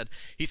is. And he said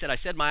I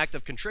said my act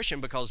of contrition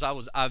because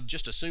I've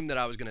just assumed that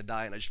I was going to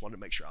die, and I just wanted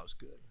to make sure I was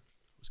good.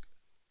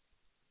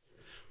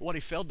 What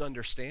he failed to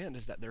understand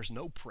is that there's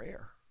no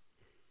prayer.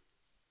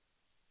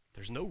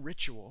 There's no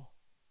ritual.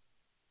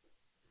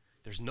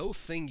 There's no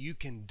thing you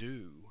can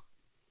do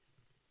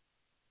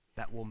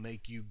that will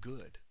make you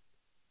good.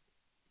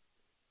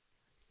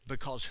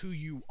 Because who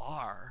you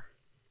are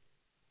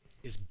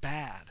is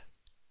bad.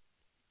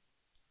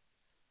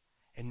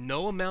 And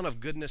no amount of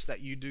goodness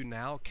that you do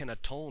now can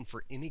atone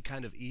for any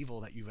kind of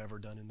evil that you've ever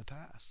done in the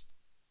past.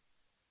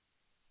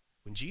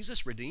 When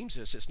Jesus redeems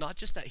us, it's not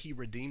just that he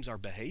redeems our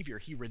behavior,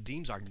 he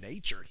redeems our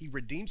nature. He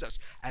redeems us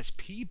as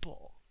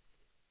people.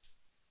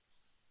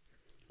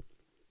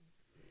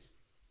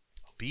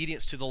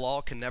 Obedience to the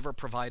law can never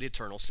provide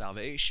eternal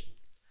salvation.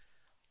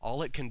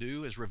 All it can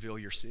do is reveal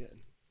your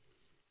sin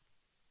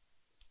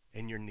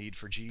and your need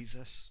for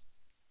Jesus.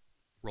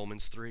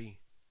 Romans 3.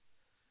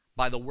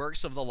 By the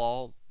works of the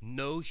law,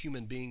 no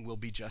human being will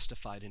be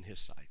justified in his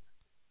sight.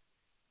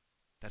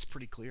 That's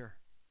pretty clear.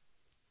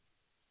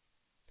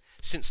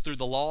 Since through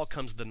the law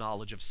comes the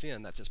knowledge of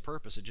sin, that's his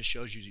purpose. It just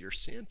shows you you're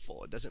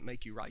sinful. It doesn't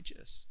make you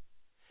righteous.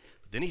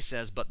 But then he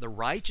says, but the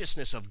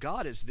righteousness of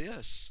God is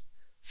this: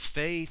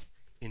 faith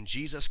in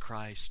Jesus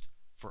Christ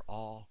for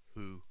all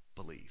who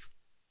believe.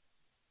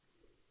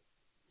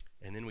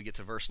 And then we get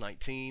to verse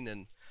 19,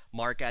 and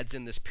Mark adds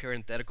in this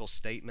parenthetical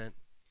statement,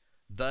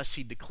 thus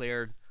he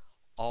declared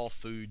all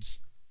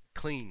foods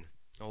clean.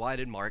 Now, why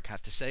did Mark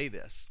have to say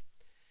this?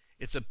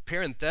 It's a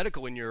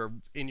parenthetical in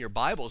your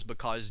Bibles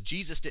because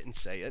Jesus didn't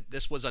say it.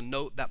 This was a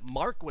note that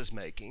Mark was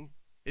making.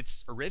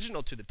 It's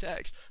original to the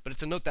text, but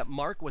it's a note that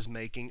Mark was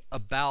making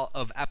of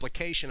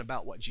application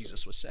about what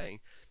Jesus was saying.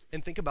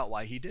 And think about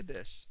why he did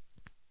this.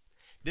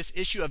 This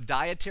issue of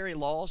dietary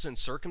laws and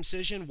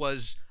circumcision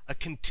was a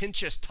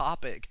contentious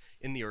topic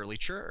in the early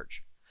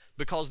church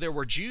because there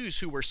were Jews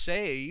who were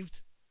saved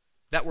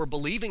that were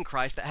believing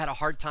Christ that had a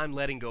hard time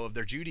letting go of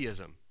their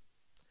Judaism.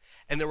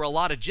 And there were a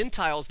lot of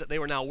Gentiles that they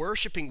were now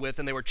worshiping with,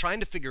 and they were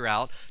trying to figure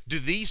out, do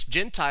these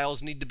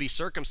Gentiles need to be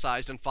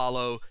circumcised and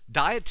follow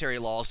dietary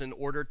laws in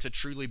order to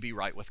truly be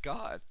right with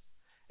God?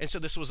 And so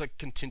this was a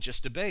contentious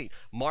debate.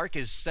 Mark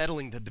is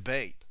settling the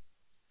debate.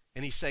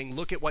 And he's saying,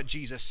 look at what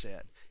Jesus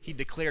said. He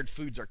declared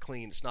foods are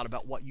clean. It's not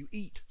about what you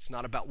eat. It's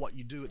not about what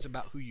you do. It's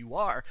about who you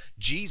are.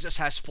 Jesus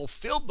has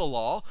fulfilled the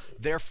law.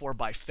 Therefore,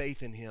 by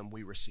faith in him,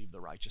 we receive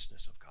the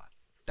righteousness of God.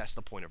 That's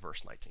the point of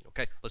verse 19.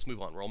 Okay, let's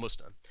move on. We're almost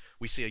done.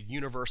 We see a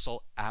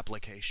universal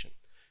application.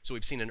 So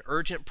we've seen an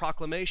urgent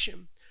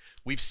proclamation.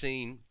 We've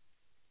seen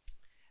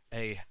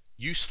a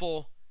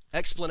useful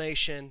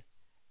explanation.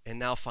 And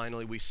now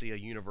finally we see a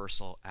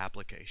universal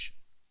application.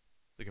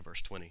 Look at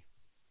verse 20.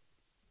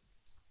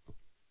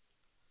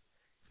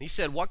 He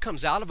said, what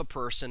comes out of a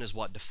person is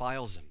what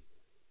defiles him.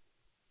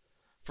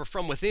 For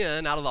from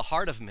within, out of the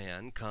heart of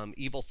man, come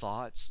evil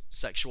thoughts,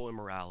 sexual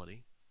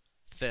immorality,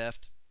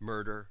 theft,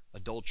 murder,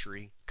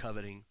 adultery,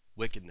 coveting,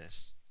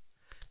 wickedness,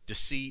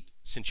 deceit,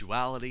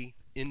 sensuality,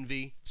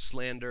 envy,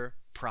 slander,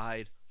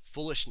 pride,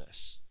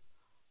 foolishness.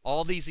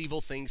 All these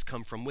evil things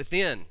come from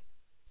within,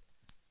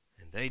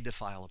 and they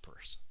defile a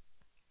person.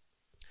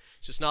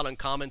 It's just not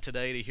uncommon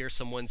today to hear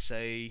someone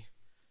say,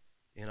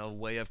 in a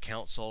way of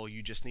counsel,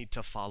 you just need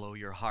to follow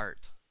your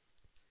heart.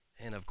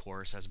 And of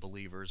course, as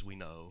believers, we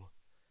know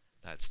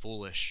that's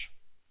foolish.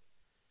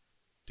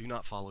 Do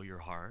not follow your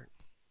heart.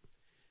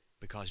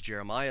 Because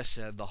Jeremiah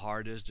said the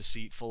heart is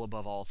deceitful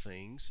above all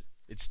things.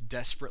 It's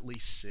desperately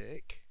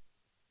sick.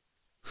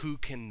 Who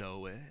can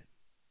know it?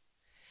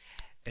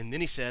 And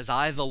then he says,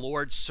 I, the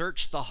Lord,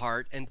 search the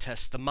heart and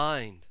test the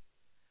mind,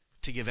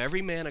 to give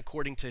every man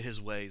according to his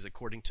ways,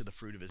 according to the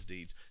fruit of his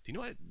deeds. Do you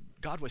know what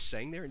God was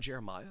saying there in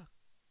Jeremiah?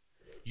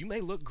 You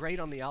may look great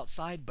on the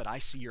outside, but I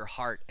see your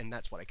heart, and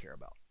that's what I care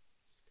about.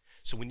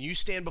 So when you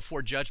stand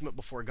before judgment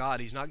before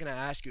God, he's not going to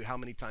ask you how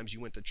many times you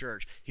went to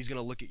church. He's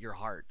going to look at your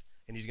heart.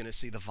 And he's going to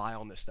see the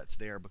vileness that's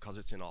there because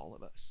it's in all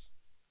of us.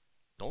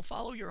 Don't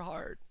follow your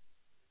heart.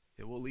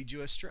 It will lead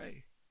you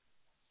astray.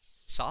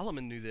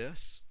 Solomon knew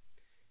this.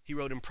 He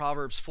wrote in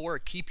Proverbs 4,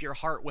 keep your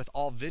heart with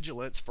all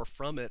vigilance, for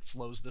from it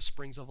flows the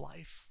springs of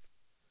life.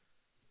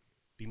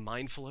 Be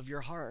mindful of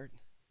your heart,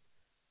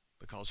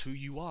 because who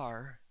you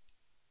are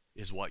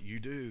is what you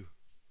do.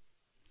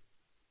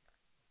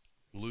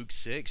 Luke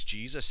 6,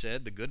 Jesus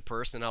said, the good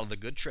person out of the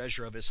good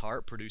treasure of his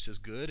heart produces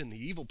good, and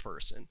the evil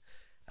person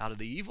out of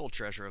the evil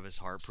treasure of his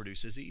heart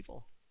produces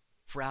evil.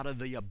 For out of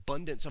the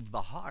abundance of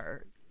the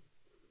heart,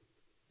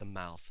 the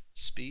mouth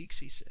speaks,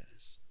 he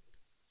says.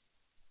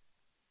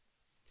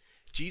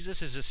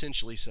 Jesus is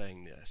essentially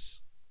saying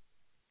this.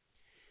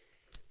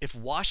 If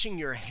washing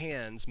your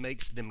hands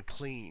makes them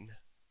clean,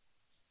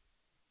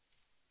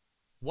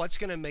 what's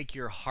going to make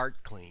your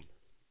heart clean?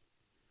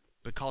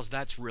 Because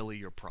that's really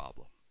your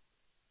problem.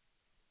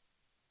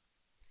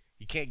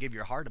 You can't give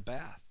your heart a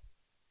bath.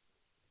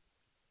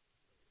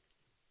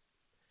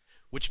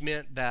 Which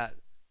meant that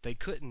they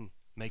couldn't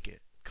make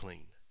it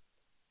clean.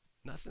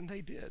 Nothing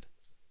they did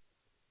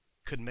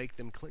could make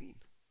them clean.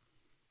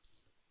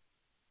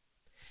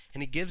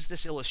 And he gives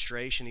this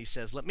illustration. He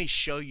says, let me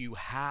show you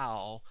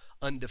how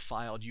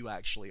undefiled you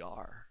actually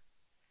are.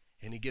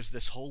 And he gives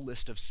this whole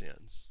list of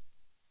sins.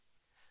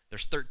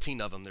 There's 13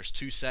 of them. There's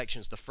 2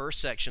 sections. The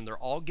first section, they're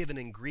all given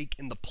in Greek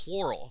in the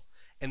plural,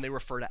 and they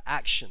refer to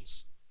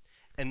actions.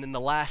 And then the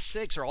last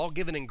 6 are all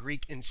given in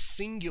Greek in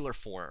singular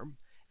form,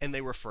 and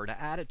they refer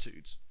to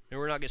attitudes. And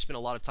we're not going to spend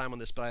a lot of time on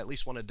this, but I at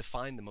least want to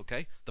define them,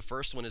 okay? The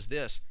first one is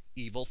this,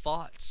 evil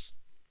thoughts.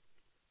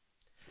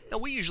 Now,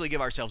 we usually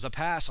give ourselves a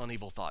pass on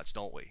evil thoughts,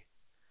 don't we?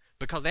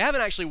 Because they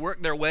haven't actually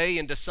worked their way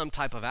into some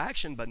type of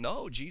action, but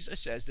no,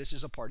 Jesus says this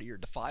is a part of your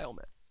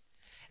defilement.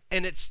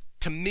 And it's,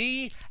 to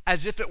me,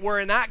 as if it were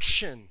an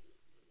action.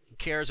 He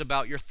cares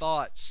about your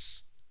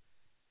thoughts.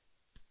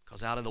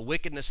 Because out of the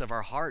wickedness of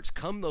our hearts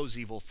come those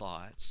evil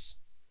thoughts,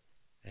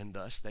 and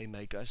thus they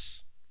make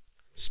us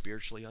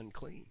spiritually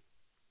unclean.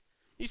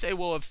 You say,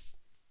 well, if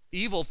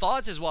evil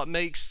thoughts is what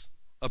makes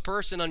a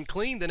person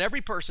unclean, then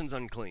every person's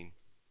unclean.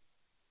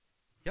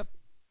 Yep.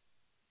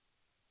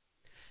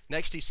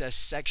 Next he says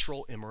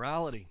sexual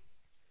immorality.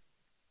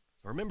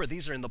 Remember,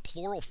 these are in the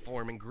plural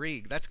form in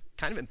Greek. That's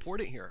kind of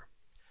important here.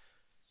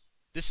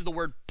 This is the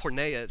word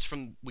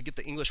porneia. We get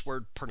the English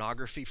word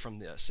pornography from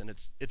this, and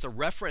it's a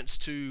reference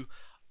to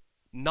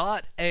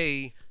not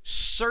a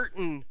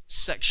certain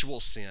sexual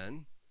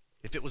sin.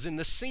 If it was in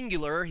the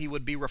singular, he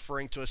would be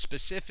referring to a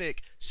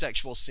specific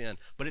sexual sin,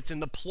 but it's in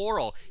the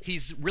plural. He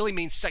really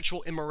means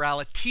sexual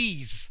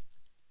immoralities.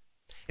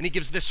 And he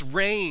gives this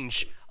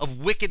range of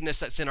wickedness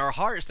that's in our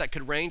hearts that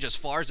could range as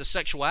far as a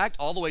sexual act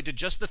all the way to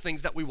just the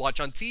things that we watch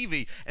on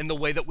TV and the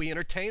way that we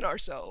entertain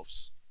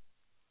ourselves.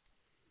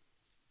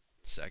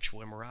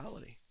 Sexual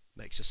immorality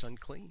makes us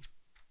unclean.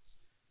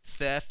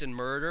 Theft and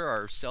murder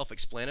are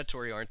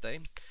self-explanatory, aren't they?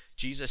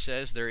 Jesus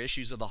says they're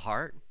issues of the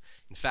heart.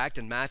 In fact,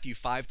 in Matthew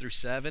 5 through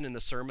 7 in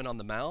the Sermon on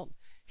the Mount,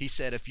 He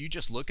said, if you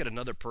just look at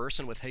another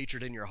person with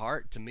hatred in your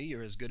heart, to me,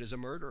 you're as good as a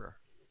murderer.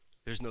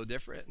 There's no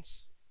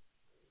difference.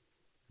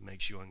 It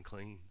makes you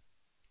unclean.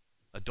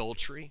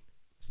 Adultery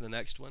is the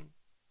next one.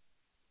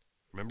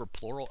 Remember,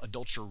 plural,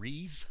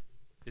 adulteries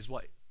is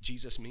what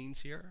Jesus means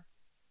here.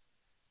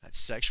 That's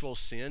sexual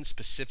sin,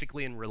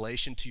 specifically in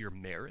relation to your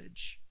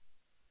marriage.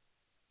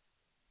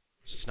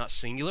 It's not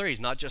singular.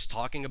 He's not just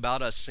talking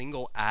about a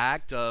single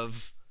act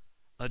of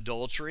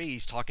adultery.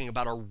 He's talking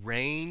about a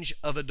range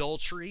of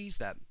adulteries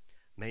that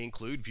may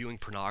include viewing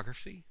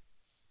pornography.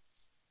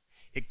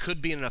 It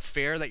could be an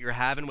affair that you're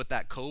having with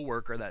that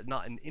coworker that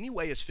not in any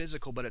way is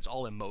physical, but it's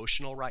all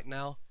emotional right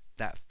now.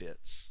 That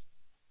fits.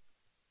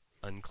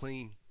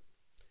 Unclean.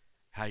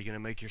 How are you going to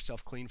make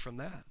yourself clean from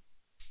that?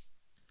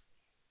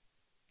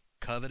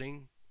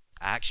 Coveting,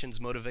 actions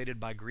motivated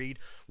by greed.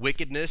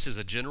 Wickedness is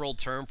a general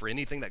term for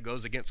anything that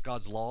goes against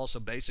God's law.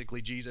 So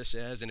basically Jesus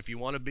says, and if you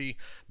want to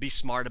be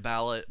smart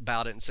about it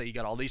and say you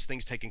got all these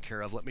things taken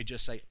care of, let me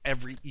just say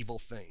every evil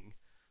thing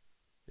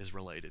is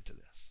related to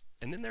this.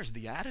 And then there's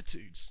the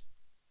attitudes.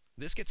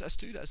 This gets us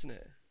too, doesn't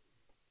it?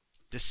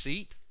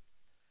 Deceit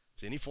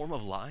is any form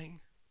of lying.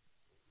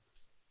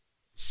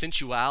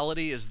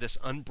 Sensuality is this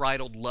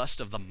unbridled lust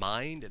of the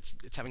mind.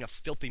 It's having a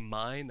filthy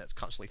mind that's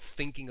constantly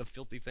thinking of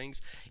filthy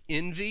things.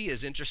 Envy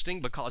is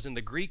interesting because in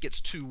the Greek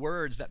it's two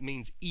words that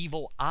means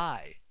evil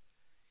eye.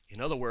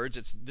 In other words,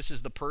 this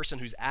is the person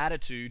whose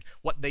attitude,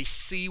 what they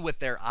see with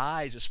their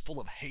eyes is full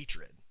of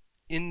hatred,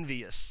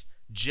 envious,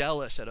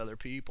 jealous at other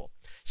people.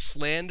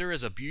 Slander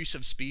is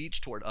abusive speech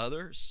toward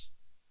others.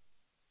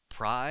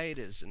 Pride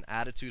is an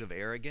attitude of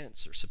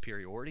arrogance or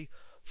superiority.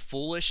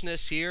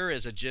 Foolishness here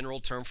is a general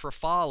term for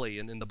folly,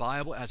 and in the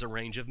Bible it has a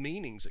range of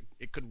meanings.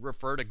 It could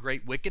refer to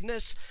great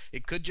wickedness.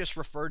 It could just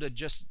refer to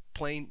just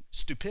plain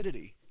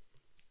stupidity.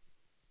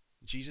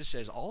 Jesus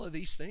says all of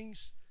these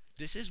things,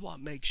 this is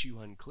what makes you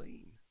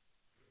unclean,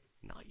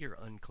 not your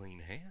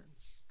unclean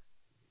hands.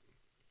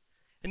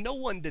 And no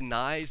one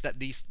denies that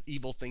these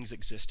evil things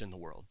exist in the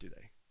world, do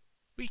they?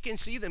 We can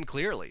see them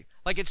clearly.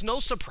 Like it's no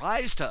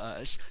surprise to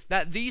us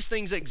that these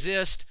things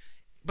exist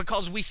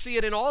because we see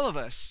it in all of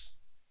us.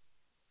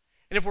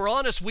 And if we're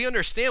honest, we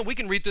understand, we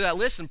can read through that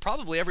list and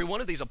probably every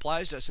one of these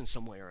applies to us in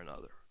some way or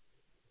another.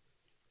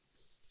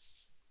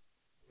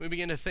 We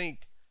begin to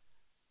think,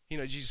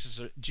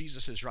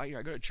 Jesus is right here.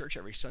 I go to church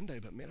every Sunday,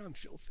 but man, I'm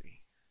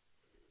filthy.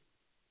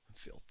 I'm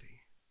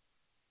filthy.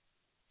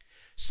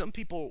 Some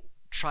people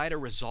try to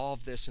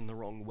resolve this in the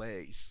wrong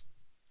ways.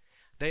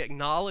 They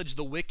acknowledge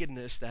the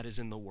wickedness that is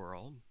in the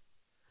world,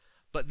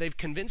 but they've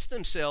convinced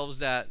themselves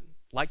that,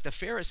 like the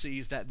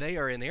Pharisees, that they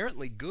are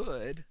inherently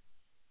good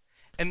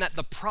and that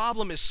the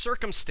problem is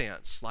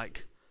circumstance,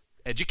 like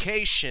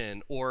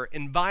education or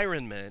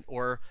environment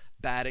or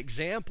bad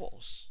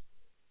examples.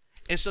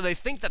 And so they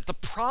think that the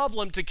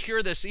problem to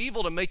cure this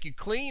evil, to make you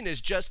clean, is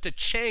just to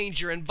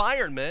change your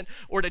environment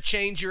or to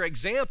change your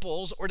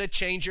examples or to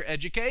change your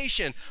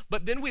education.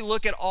 But then we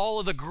look at all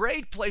of the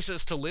great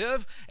places to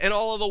live and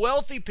all of the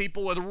wealthy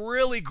people with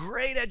really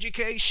great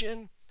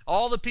education,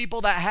 all the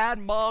people that had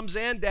moms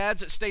and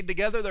dads that stayed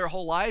together their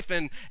whole life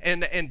and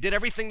did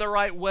everything the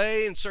right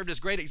way and served as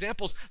great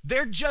examples.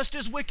 They're just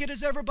as wicked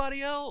as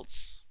everybody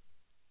else.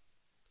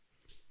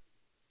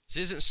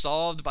 This isn't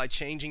solved by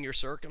changing your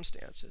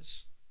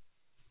circumstances.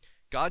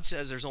 God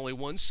says there's only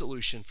one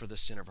solution for the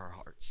sin of our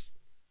hearts.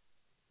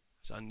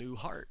 It's a new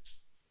heart.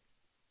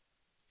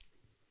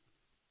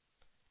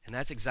 And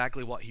that's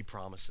exactly what he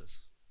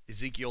promises.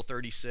 Ezekiel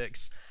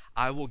 36,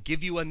 I will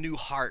give you a new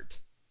heart.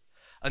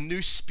 A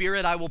new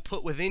spirit I will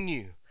put within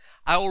you.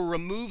 I will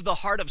remove the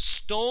heart of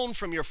stone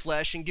from your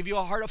flesh and give you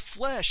a heart of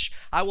flesh.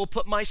 I will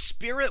put my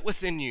spirit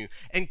within you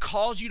and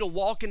cause you to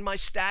walk in my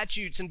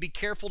statutes and be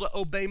careful to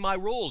obey my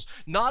rules.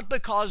 Not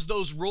because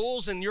those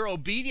rules and your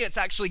obedience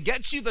actually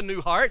gets you the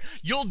new heart.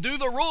 You'll do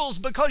the rules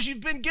because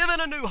you've been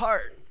given a new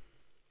heart.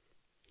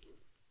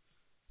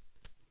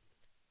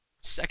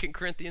 2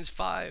 Corinthians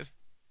 5.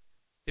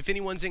 If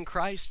anyone's in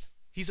Christ,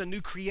 he's a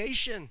new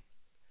creation.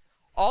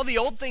 All the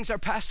old things are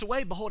passed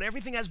away. Behold,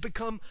 everything has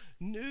become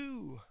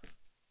new.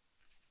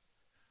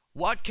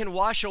 What can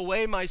wash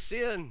away my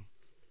sin?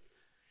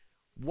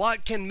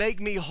 What can make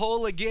me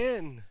whole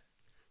again?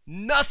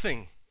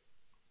 Nothing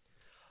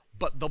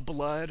but the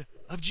blood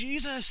of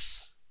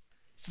Jesus.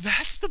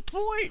 That's the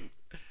point.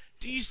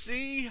 Do you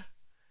see?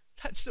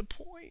 That's the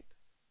point.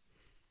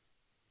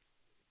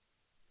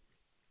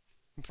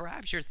 And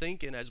perhaps you're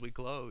thinking as we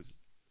close,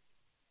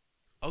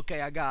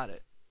 okay, I got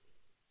it.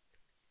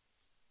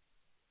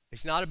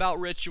 It's not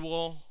about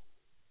ritual.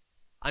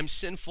 I'm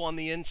sinful on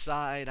the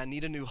inside. I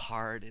need a new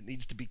heart. It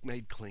needs to be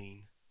made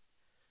clean.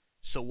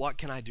 So what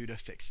can I do to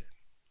fix it?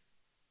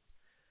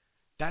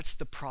 That's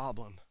the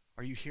problem.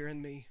 Are you hearing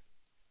me?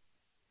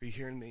 Are you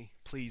hearing me?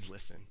 Please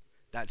listen.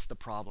 That's the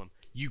problem.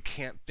 You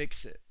can't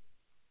fix it.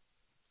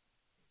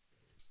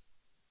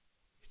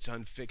 It's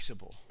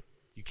unfixable.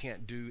 You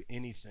can't do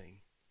anything.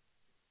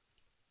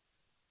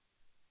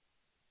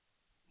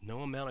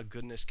 No amount of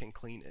goodness can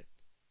clean it.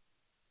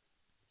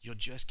 You'll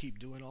just keep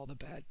doing all the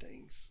bad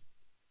things.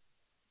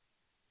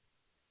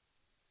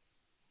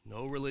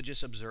 No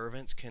religious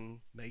observance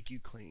can make you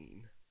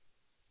clean.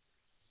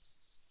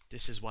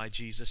 This is why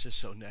Jesus is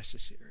so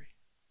necessary.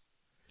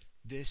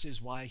 This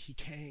is why he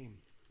came.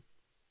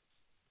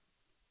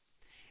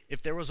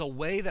 If there was a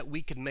way that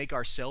we could make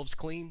ourselves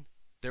clean,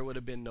 there would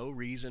have been no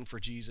reason for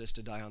Jesus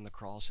to die on the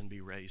cross and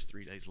be raised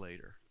 3 days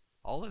later.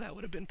 All of that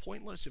would have been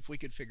pointless if we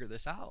could figure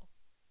this out.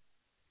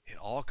 It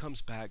all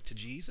comes back to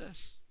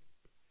Jesus.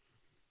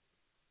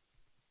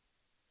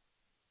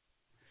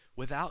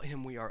 Without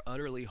him, we are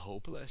utterly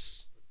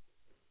hopeless.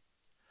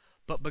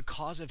 But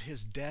because of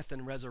his death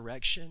and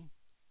resurrection,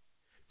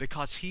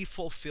 because he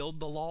fulfilled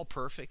the law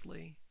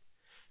perfectly,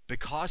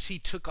 because he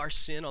took our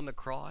sin on the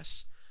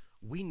cross,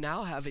 we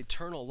now have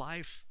eternal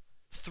life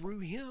through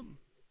him.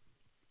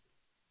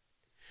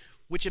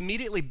 Which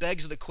immediately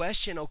begs the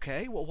question,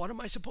 okay, well, what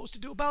am I supposed to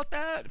do about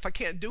that? If I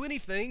can't do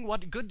anything,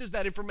 what good does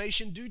that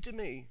information do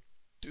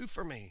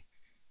for me?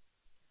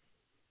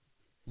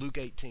 Luke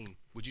 18.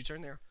 Would you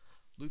turn there?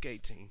 Luke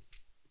 18.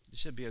 This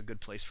should be a good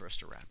place for us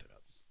to wrap it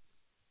up.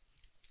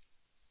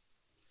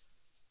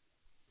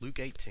 Luke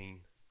 18,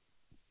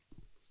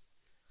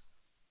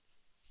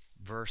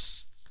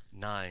 verse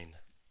 9.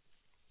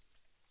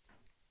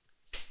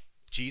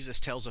 Jesus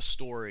tells a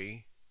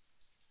story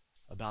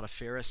about a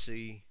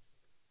Pharisee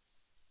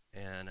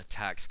and a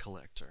tax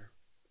collector.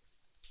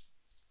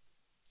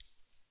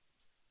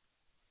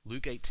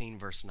 Luke 18,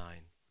 verse 9.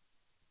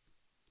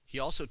 He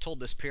also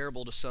told this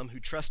parable to some who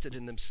trusted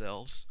in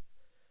themselves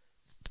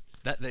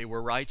that they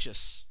were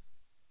righteous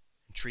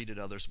and treated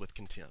others with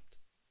contempt.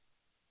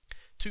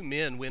 2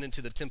 men went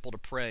into the temple to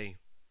pray,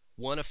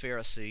 one a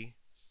Pharisee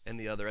and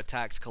the other a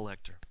tax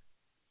collector.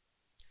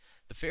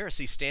 The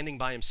Pharisee, standing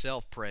by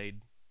himself,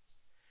 prayed,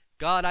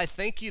 God, I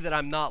thank you that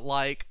I'm not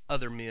like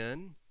other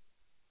men,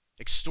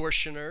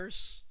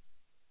 extortioners,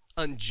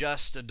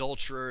 unjust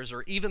adulterers,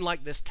 or even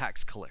like this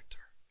tax collector.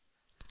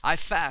 I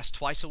fast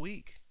twice a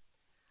week.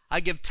 I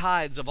give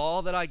tithes of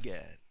all that I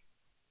get.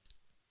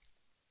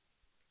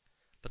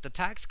 But the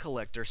tax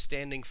collector,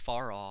 standing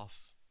far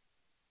off,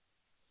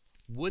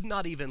 would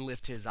not even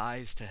lift his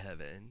eyes to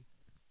heaven,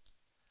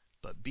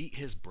 but beat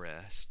his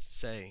breast,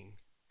 saying,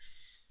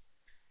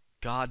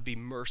 God, be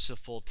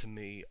merciful to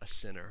me, a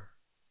sinner.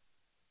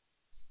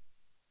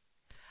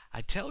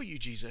 I tell you,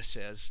 Jesus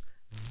says,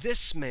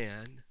 this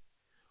man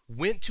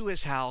went to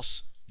his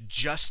house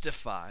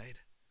justified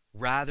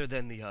rather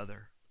than the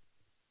other.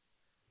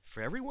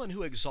 For everyone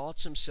who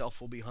exalts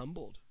himself will be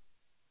humbled,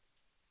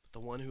 but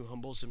the one who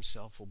humbles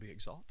himself will be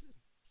exalted.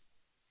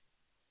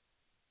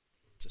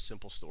 It's a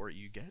simple story.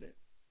 You get it.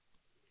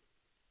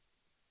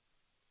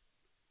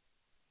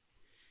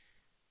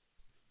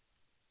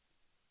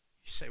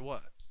 You say,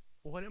 what?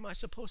 What am I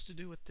supposed to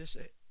do with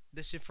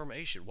this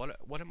information?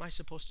 What am I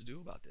supposed to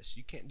do about this?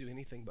 You can't do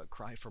anything but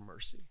cry for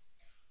mercy.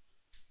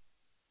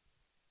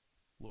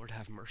 Lord,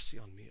 have mercy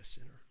on me, a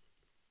sinner.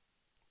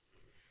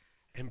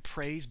 And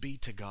praise be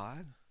to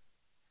God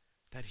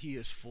that he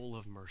is full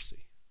of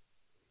mercy.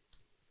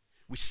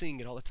 We sing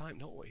it all the time,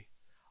 don't we?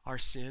 Our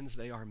sins,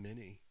 they are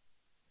many.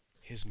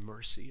 His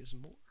mercy is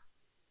more.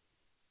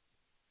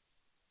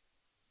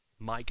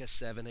 Micah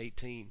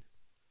 7:18.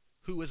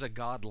 Who is a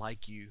God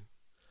like you,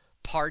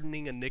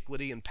 pardoning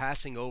iniquity and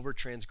passing over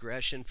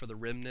transgression for the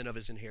remnant of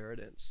his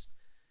inheritance?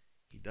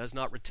 He does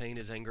not retain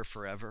his anger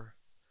forever,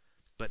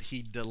 but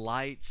he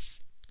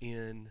delights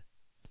in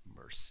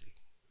mercy,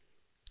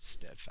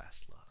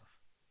 steadfast love.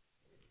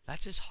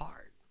 That's his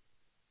heart.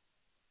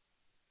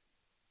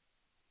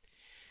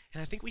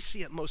 And I think we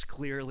see it most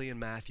clearly in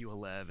Matthew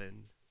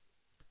 11.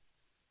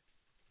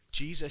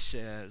 Jesus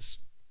says,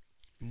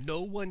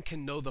 no one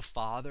can know the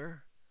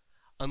Father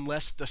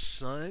unless the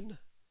Son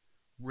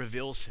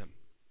reveals him.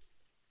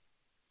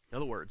 In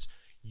other words,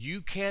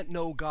 you can't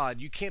know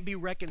God, you can't be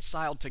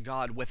reconciled to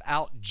God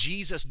without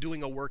Jesus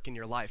doing a work in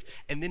your life.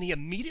 And then he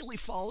immediately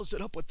follows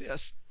it up with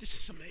this. This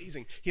is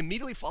amazing. He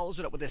immediately follows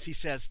it up with this. He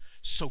says,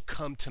 so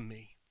come to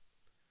me.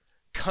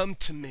 Come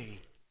to me.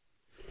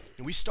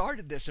 And we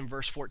started this in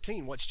verse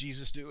 14. What's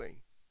Jesus doing?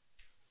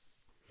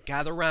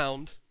 Gather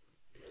round.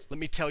 Let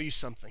me tell you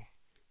something.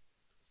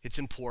 It's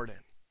important.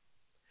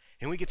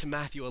 And we get to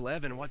Matthew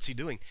 11, and what's he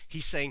doing?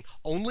 He's saying,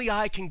 only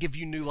I can give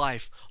you new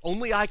life.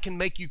 Only I can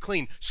make you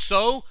clean.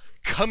 So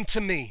come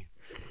to me.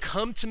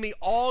 Come to me,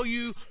 all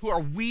you who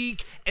are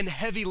weak and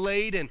heavy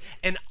laden,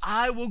 and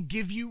I will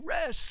give you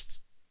rest.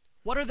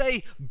 What are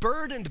they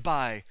burdened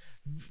by?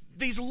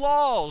 These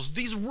laws,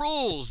 these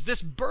rules,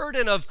 this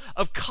burden of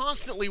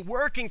constantly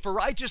working for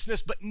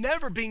righteousness but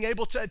never being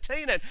able to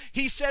attain it.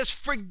 He says,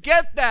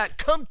 forget that.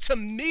 Come to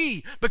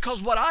me,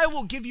 because what I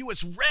will give you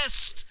is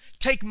rest.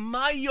 Take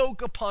my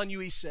yoke upon you,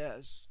 he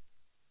says.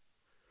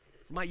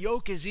 My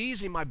yoke is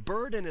easy, my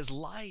burden is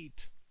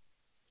light.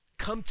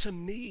 Come to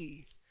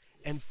me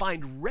and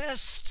find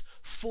rest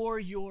for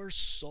your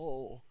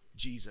soul,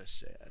 Jesus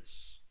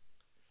says.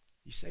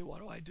 You say, what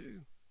do I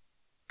do?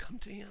 Come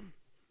to him.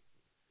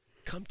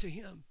 Come to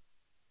him.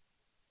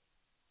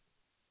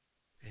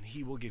 And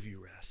he will give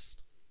you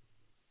rest.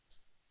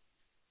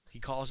 He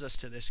calls us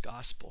to this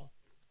gospel,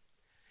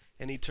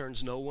 and he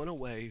turns no one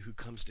away who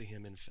comes to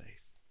him in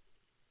faith.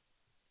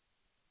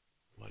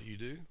 What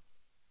do?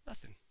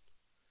 Nothing.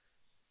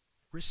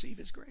 Receive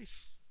his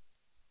grace.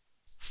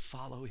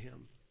 Follow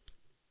him.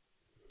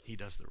 He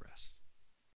does the rest.